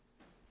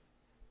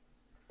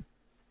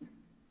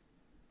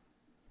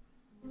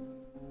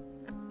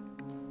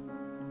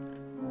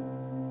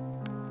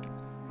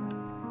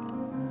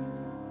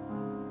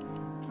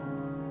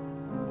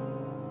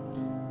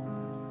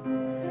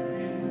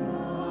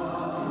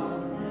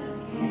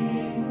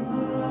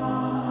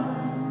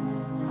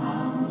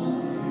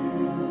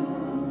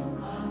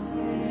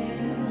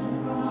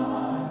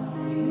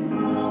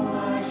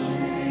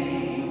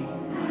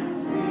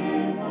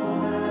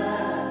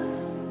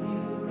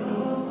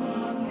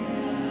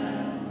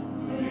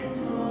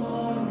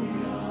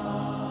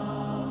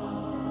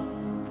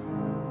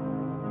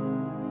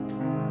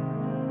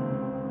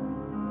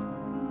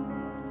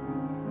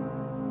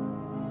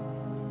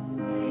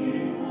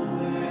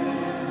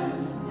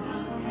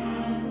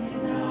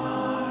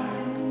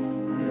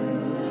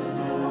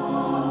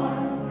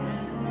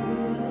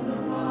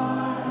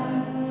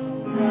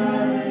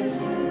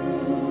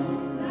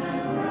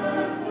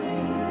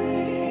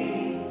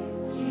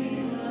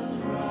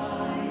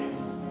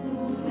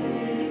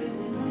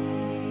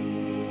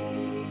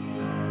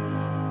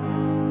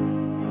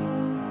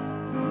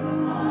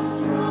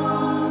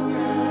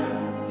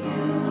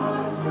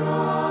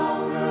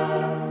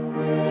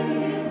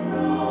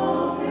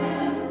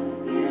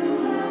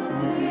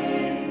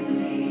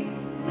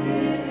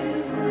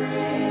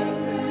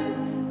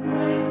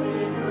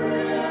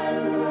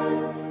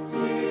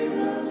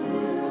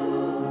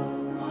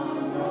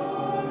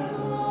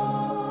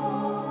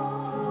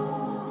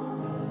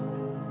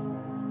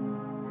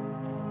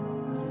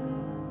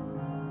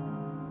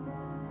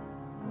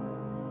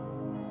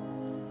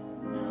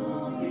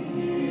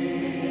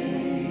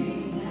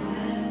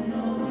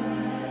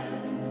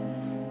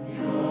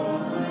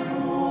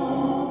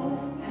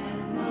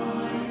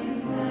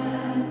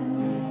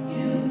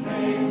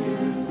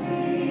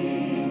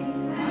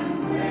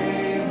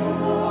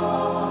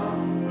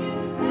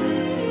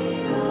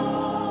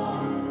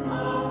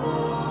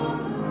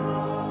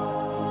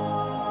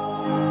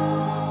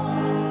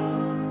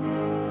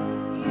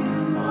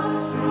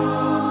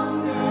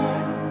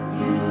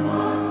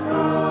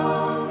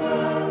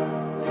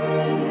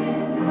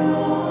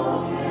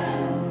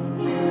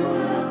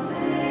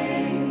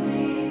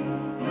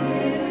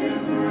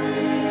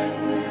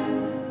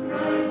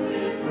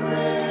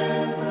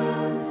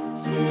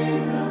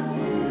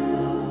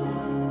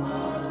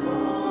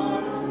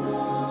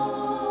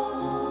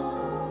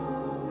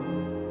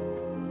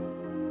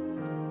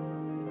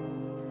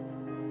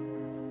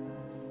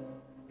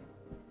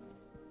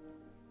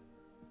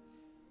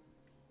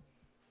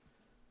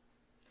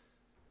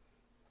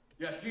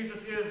 Yes,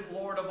 Jesus is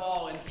Lord of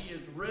all, and he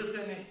is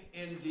risen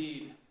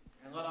indeed.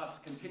 And let us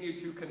continue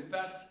to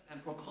confess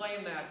and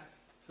proclaim that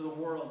to the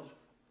world.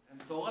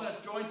 And so let us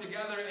join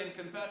together in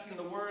confessing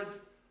the words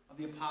of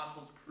the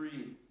Apostles'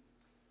 Creed.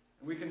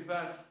 And we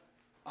confess,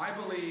 I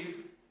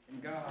believe in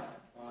God,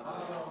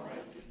 Father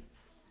Almighty,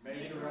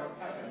 maker of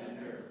heaven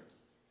and earth,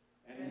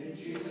 and in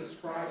Jesus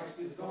Christ,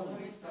 his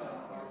only Son,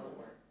 our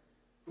Lord,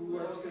 who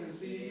was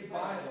conceived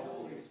by the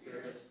Holy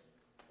Spirit,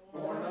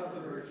 born of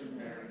the Virgin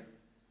Mary,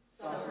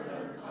 suffered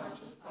under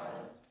Pontius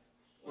Pilate,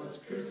 was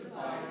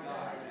crucified,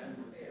 died,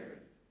 and was buried.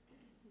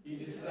 He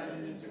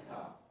descended into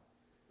hell.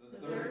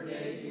 The third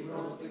day he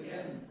rose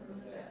again from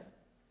the dead.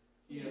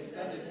 He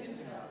ascended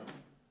into heaven,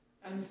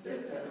 and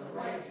sits at the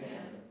right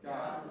hand of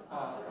God the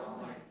Father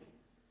Almighty.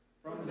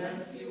 From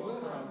thence he will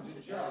come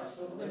to judge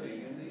the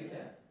living and the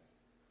dead.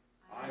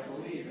 I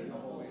believe in the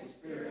Holy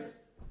Spirit,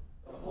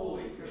 the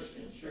holy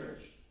Christian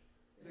Church,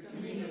 the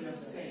communion of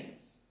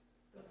saints,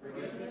 the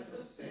forgiveness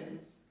of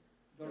sins,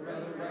 the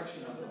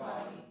resurrection of the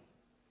body,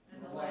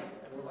 and the life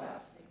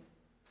everlasting.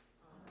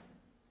 Amen.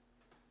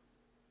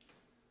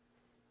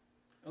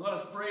 And let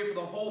us pray for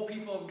the whole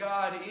people of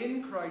God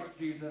in Christ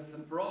Jesus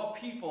and for all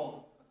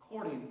people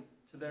according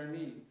to their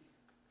needs.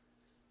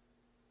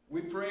 We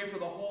pray for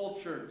the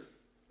whole church,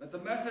 that the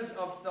message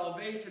of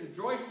salvation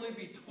joyfully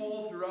be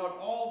told throughout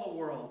all the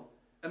world,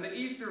 and the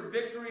Easter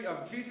victory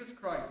of Jesus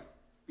Christ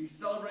be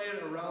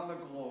celebrated around the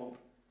globe.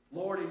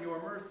 Lord, in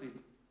your mercy,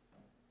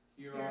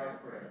 Hear our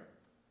prayer.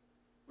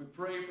 we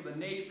pray for the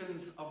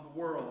nations of the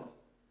world,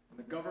 and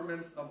the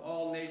governments of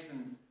all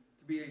nations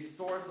to be a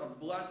source of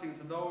blessing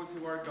to those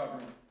who are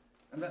governed,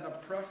 and that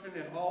oppression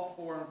in all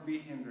forms be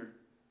hindered.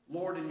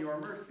 Lord, in your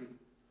mercy,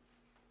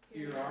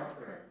 Hear our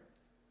prayer.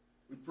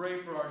 we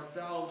pray for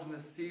ourselves in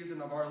this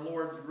season of our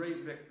Lord's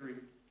great victory,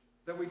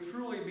 that we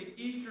truly be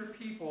Easter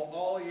people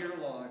all year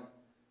long,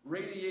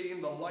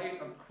 radiating the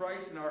light of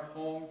Christ in our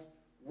homes,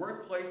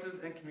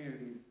 workplaces, and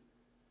communities.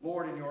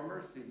 Lord, in your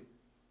mercy,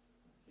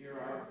 Hear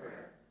our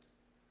prayer.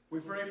 we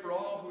pray for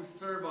all who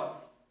serve us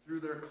through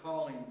their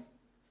callings,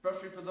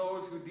 especially for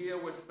those who deal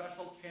with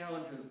special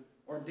challenges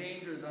or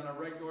dangers on a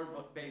regular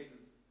basis,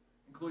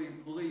 including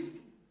police,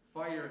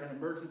 fire, and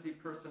emergency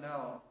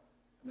personnel,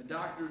 and the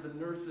doctors and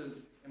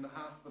nurses in the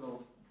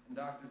hospitals and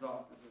doctors'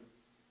 offices.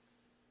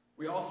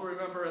 We also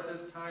remember at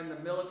this time the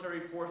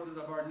military forces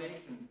of our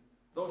nation,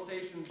 those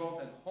stationed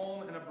both at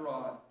home and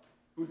abroad,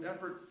 whose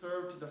efforts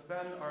serve to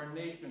defend our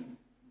nation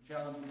in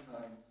challenging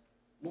times.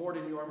 Lord,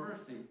 in your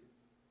mercy,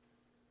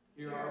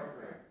 Hear our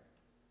prayer.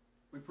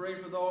 we pray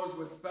for those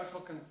with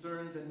special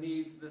concerns and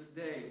needs this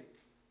day,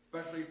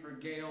 especially for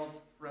Gail's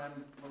friend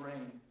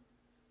Lorraine,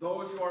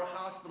 those who are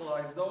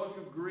hospitalized, those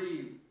who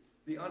grieve,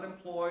 the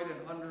unemployed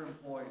and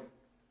underemployed,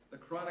 the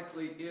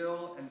chronically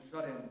ill and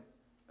shut in,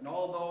 and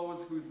all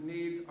those whose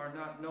needs are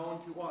not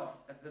known to us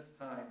at this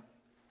time.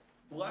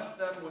 Bless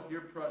them with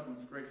your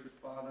presence, gracious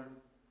Father,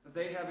 that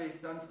they have a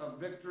sense of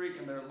victory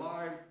in their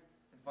lives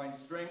and find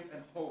strength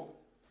and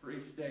hope for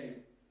each day.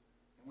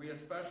 And we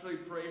especially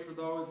pray for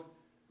those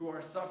who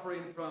are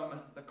suffering from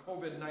the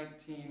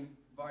COVID-19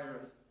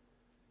 virus,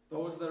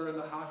 those that are in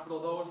the hospital,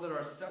 those that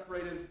are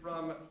separated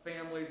from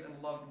families and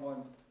loved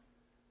ones.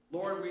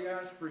 Lord, we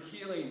ask for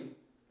healing.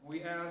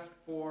 We ask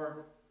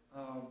for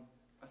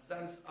a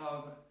sense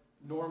of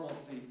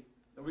normalcy,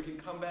 that we can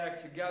come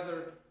back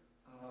together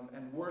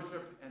and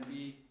worship and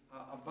be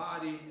a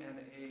body and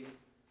a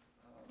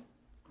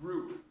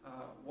group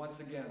once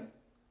again.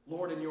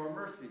 Lord, in your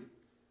mercy,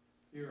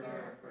 Hear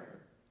our prayer.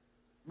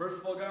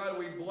 merciful God,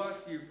 we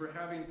bless you for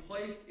having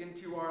placed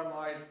into our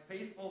lives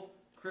faithful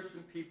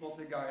Christian people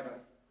to guide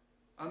us.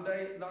 On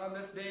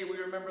this day, we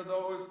remember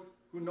those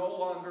who no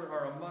longer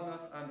are among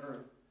us on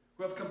earth,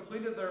 who have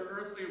completed their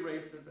earthly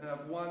races and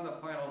have won the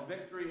final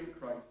victory in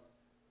Christ.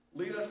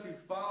 Lead us to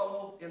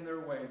follow in their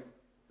way,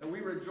 that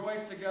we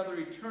rejoice together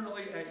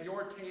eternally at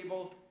your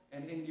table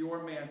and in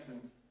your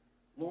mansions.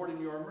 Lord,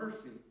 in your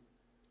mercy,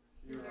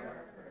 Hear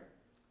our prayer.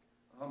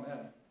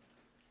 amen.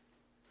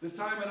 This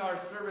time in our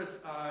service is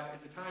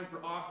a time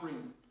for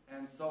offering,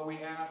 and so we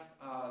ask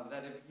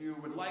that if you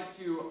would like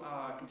to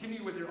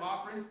continue with your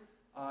offerings,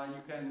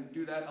 you can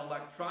do that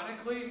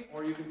electronically,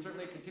 or you can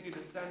certainly continue to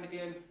send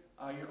in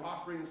your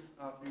offerings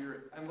through your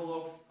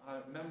envelopes.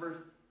 Members,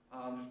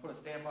 just put a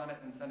stamp on it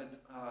and send it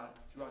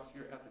to us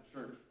here at the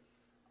church.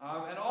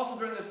 And also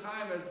during this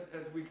time,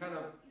 as we kind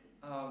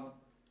of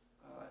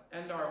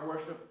end our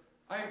worship,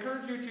 I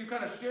encourage you to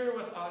kind of share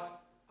with us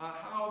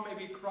how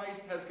maybe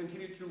Christ has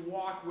continued to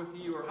walk with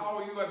you, or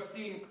how you have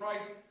seen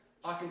Christ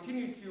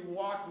continue to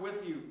walk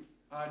with you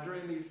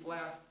during these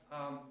last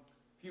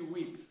few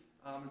weeks.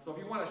 And so if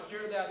you want to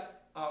share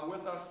that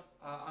with us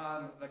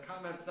on the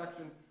comment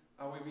section,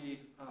 we'd be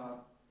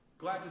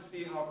glad to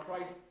see how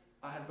Christ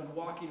has been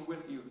walking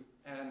with you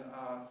and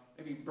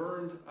maybe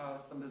burned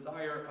some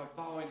desire of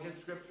following his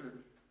scripture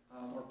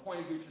or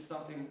pointed you to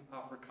something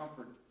for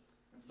comfort.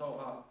 And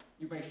so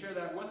you may share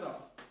that with us.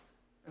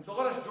 And so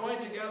let us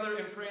join together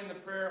in praying the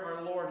prayer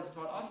our Lord has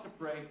taught us to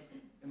pray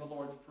in the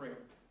Lord's Prayer.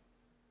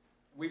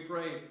 We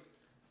pray,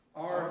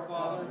 Our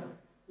Father,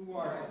 who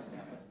art in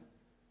heaven,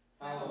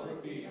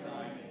 hallowed be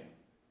thy name.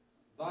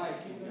 Thy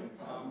kingdom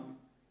come,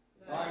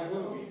 thy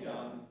will be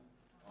done,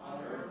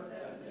 on earth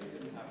as it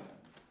is in heaven.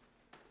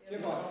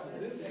 Give us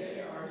this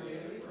day our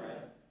daily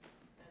bread,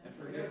 and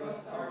forgive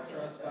us our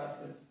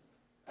trespasses,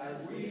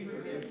 as we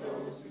forgive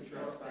those who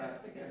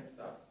trespass against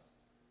us.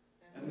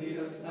 And lead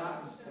us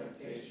not into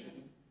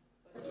temptation,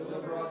 but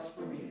deliver us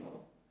from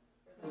evil.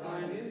 For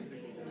thine is the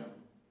kingdom,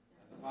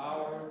 and the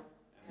power,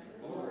 and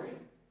the glory,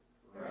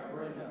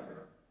 forever and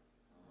ever.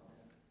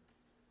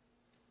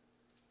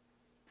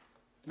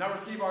 now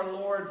receive our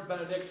Lord's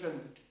benediction.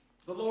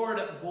 The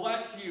Lord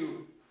bless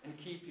you and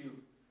keep you.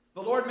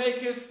 The Lord make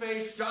his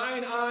face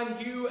shine on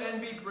you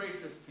and be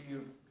gracious to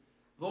you.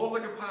 The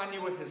Lord look upon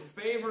you with his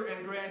favor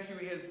and grant you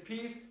his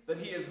peace, that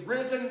he is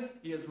risen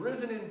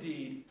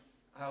indeed.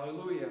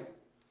 Hallelujah.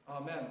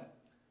 Amen.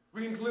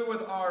 We conclude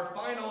with our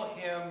final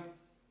hymn.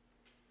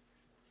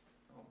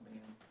 Oh, man.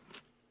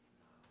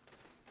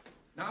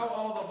 Now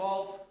all the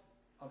vault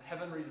of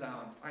heaven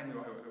resounds. I knew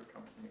it would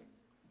come to me.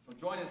 So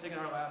join in singing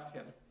our last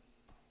hymn.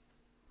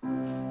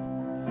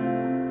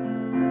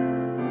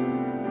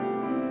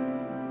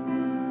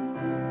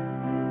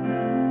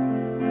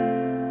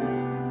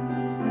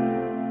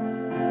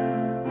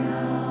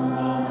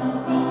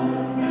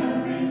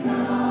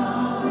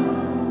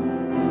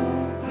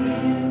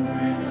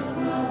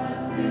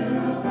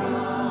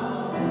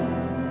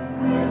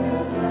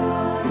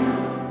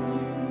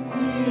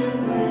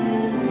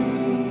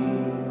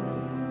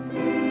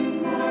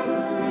 Sing, boys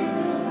and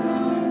angels,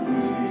 loud and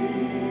clear.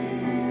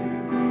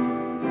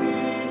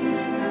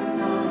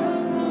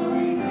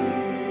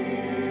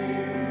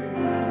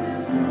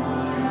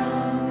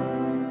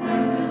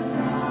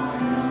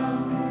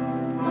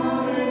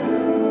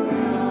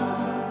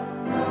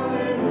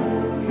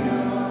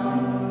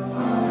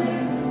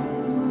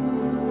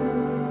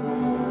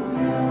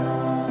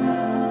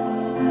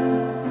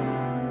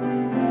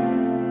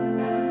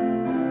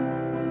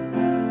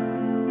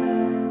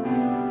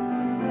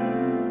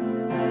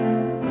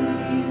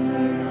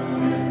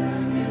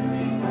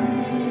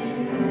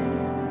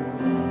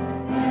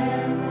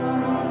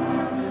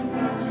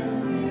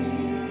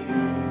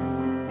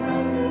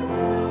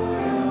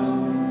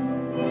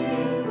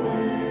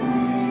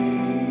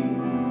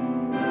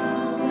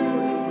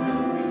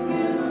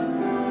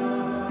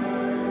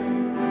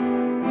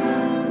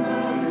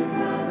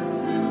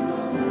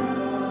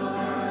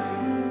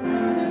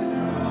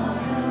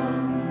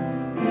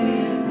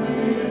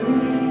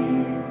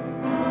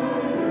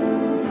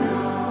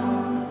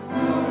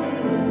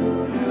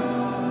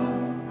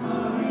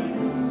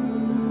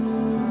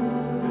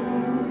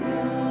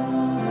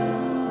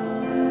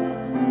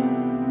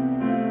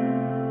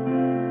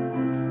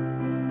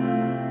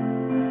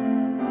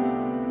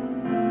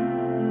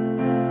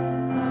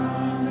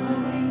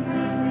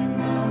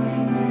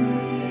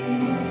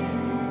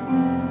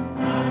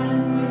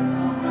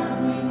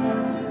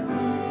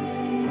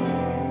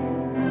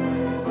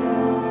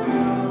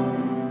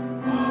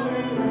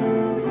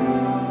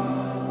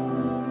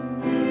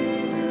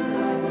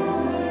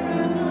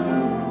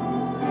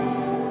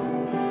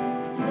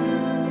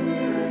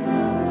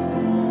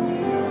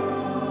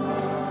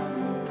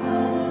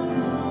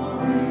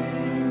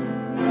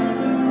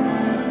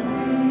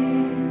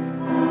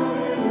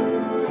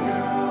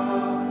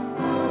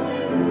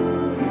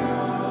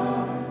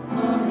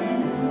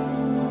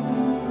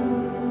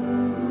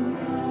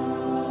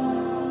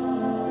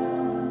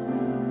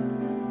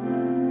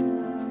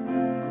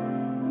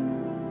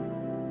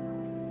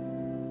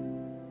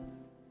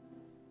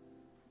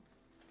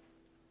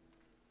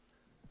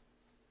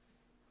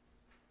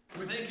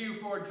 thank you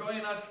for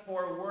joining us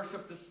for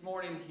worship this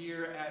morning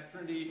here at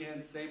Trinity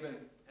in Sabin.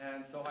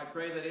 And so I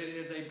pray that it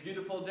is a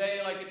beautiful day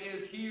like it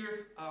is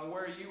here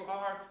where you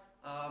are.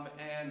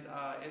 And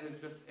it is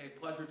just a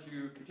pleasure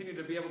to continue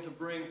to be able to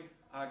bring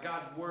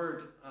God's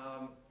word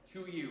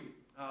to you.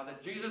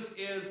 That Jesus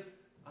is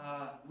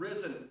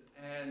risen,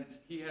 and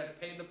he has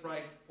paid the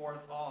price for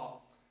us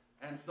all.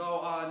 And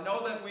so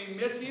know that we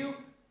miss you,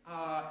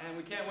 and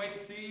we can't wait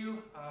to see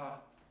you.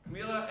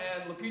 Camila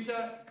and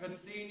Lupita, good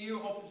seeing you.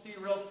 Hope to see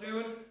you real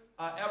soon.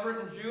 Everett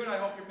and June, I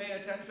hope you're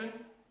paying attention.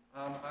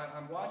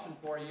 I'm watching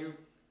for you.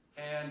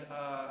 And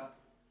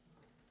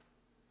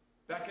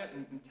Beckett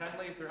and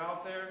Tenley, if you're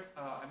out there,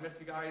 I miss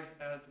you guys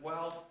as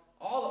well.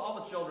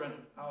 All the children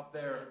out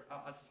there,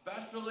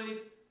 especially,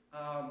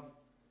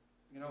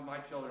 my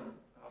children,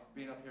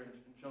 being up here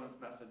in Children's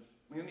Message.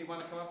 Leon, you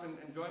want to come up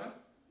and join us?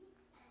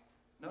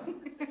 No?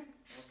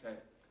 Okay.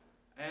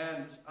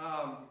 And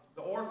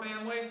the Orr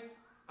family,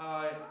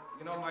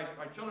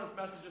 my children's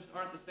messages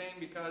aren't the same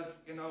because,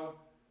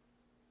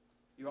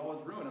 you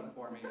always ruin them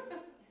for me.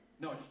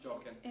 No, just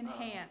joking.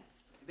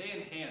 Enhance. They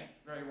enhance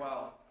very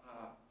well.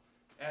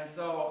 And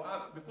so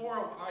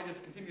before I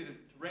just continue to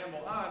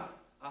ramble on,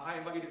 I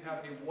invite you to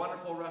have a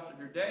wonderful rest of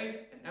your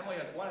day. And Emily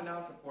has one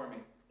announcement for me.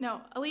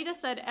 No, Alita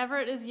said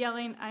Everett is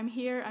yelling, "I'm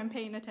here, I'm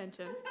paying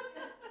attention."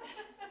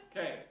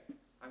 Okay,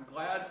 I'm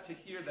glad to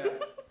hear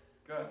that.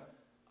 Good.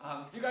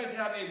 So you guys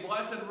have a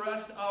blessed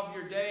rest of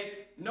your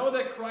day. Know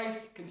that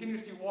Christ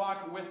continues to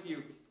walk with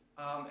you,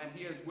 and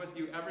he is with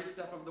you every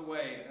step of the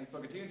way. And so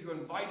continue to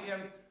invite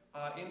him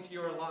into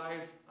your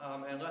lives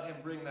and let him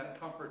bring that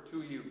comfort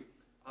to you.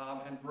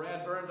 And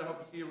Brad Burns, I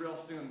hope to see you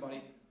real soon,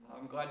 buddy.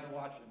 I'm glad you're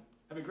watching.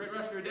 Have a great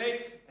rest of your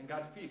day, and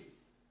God's peace.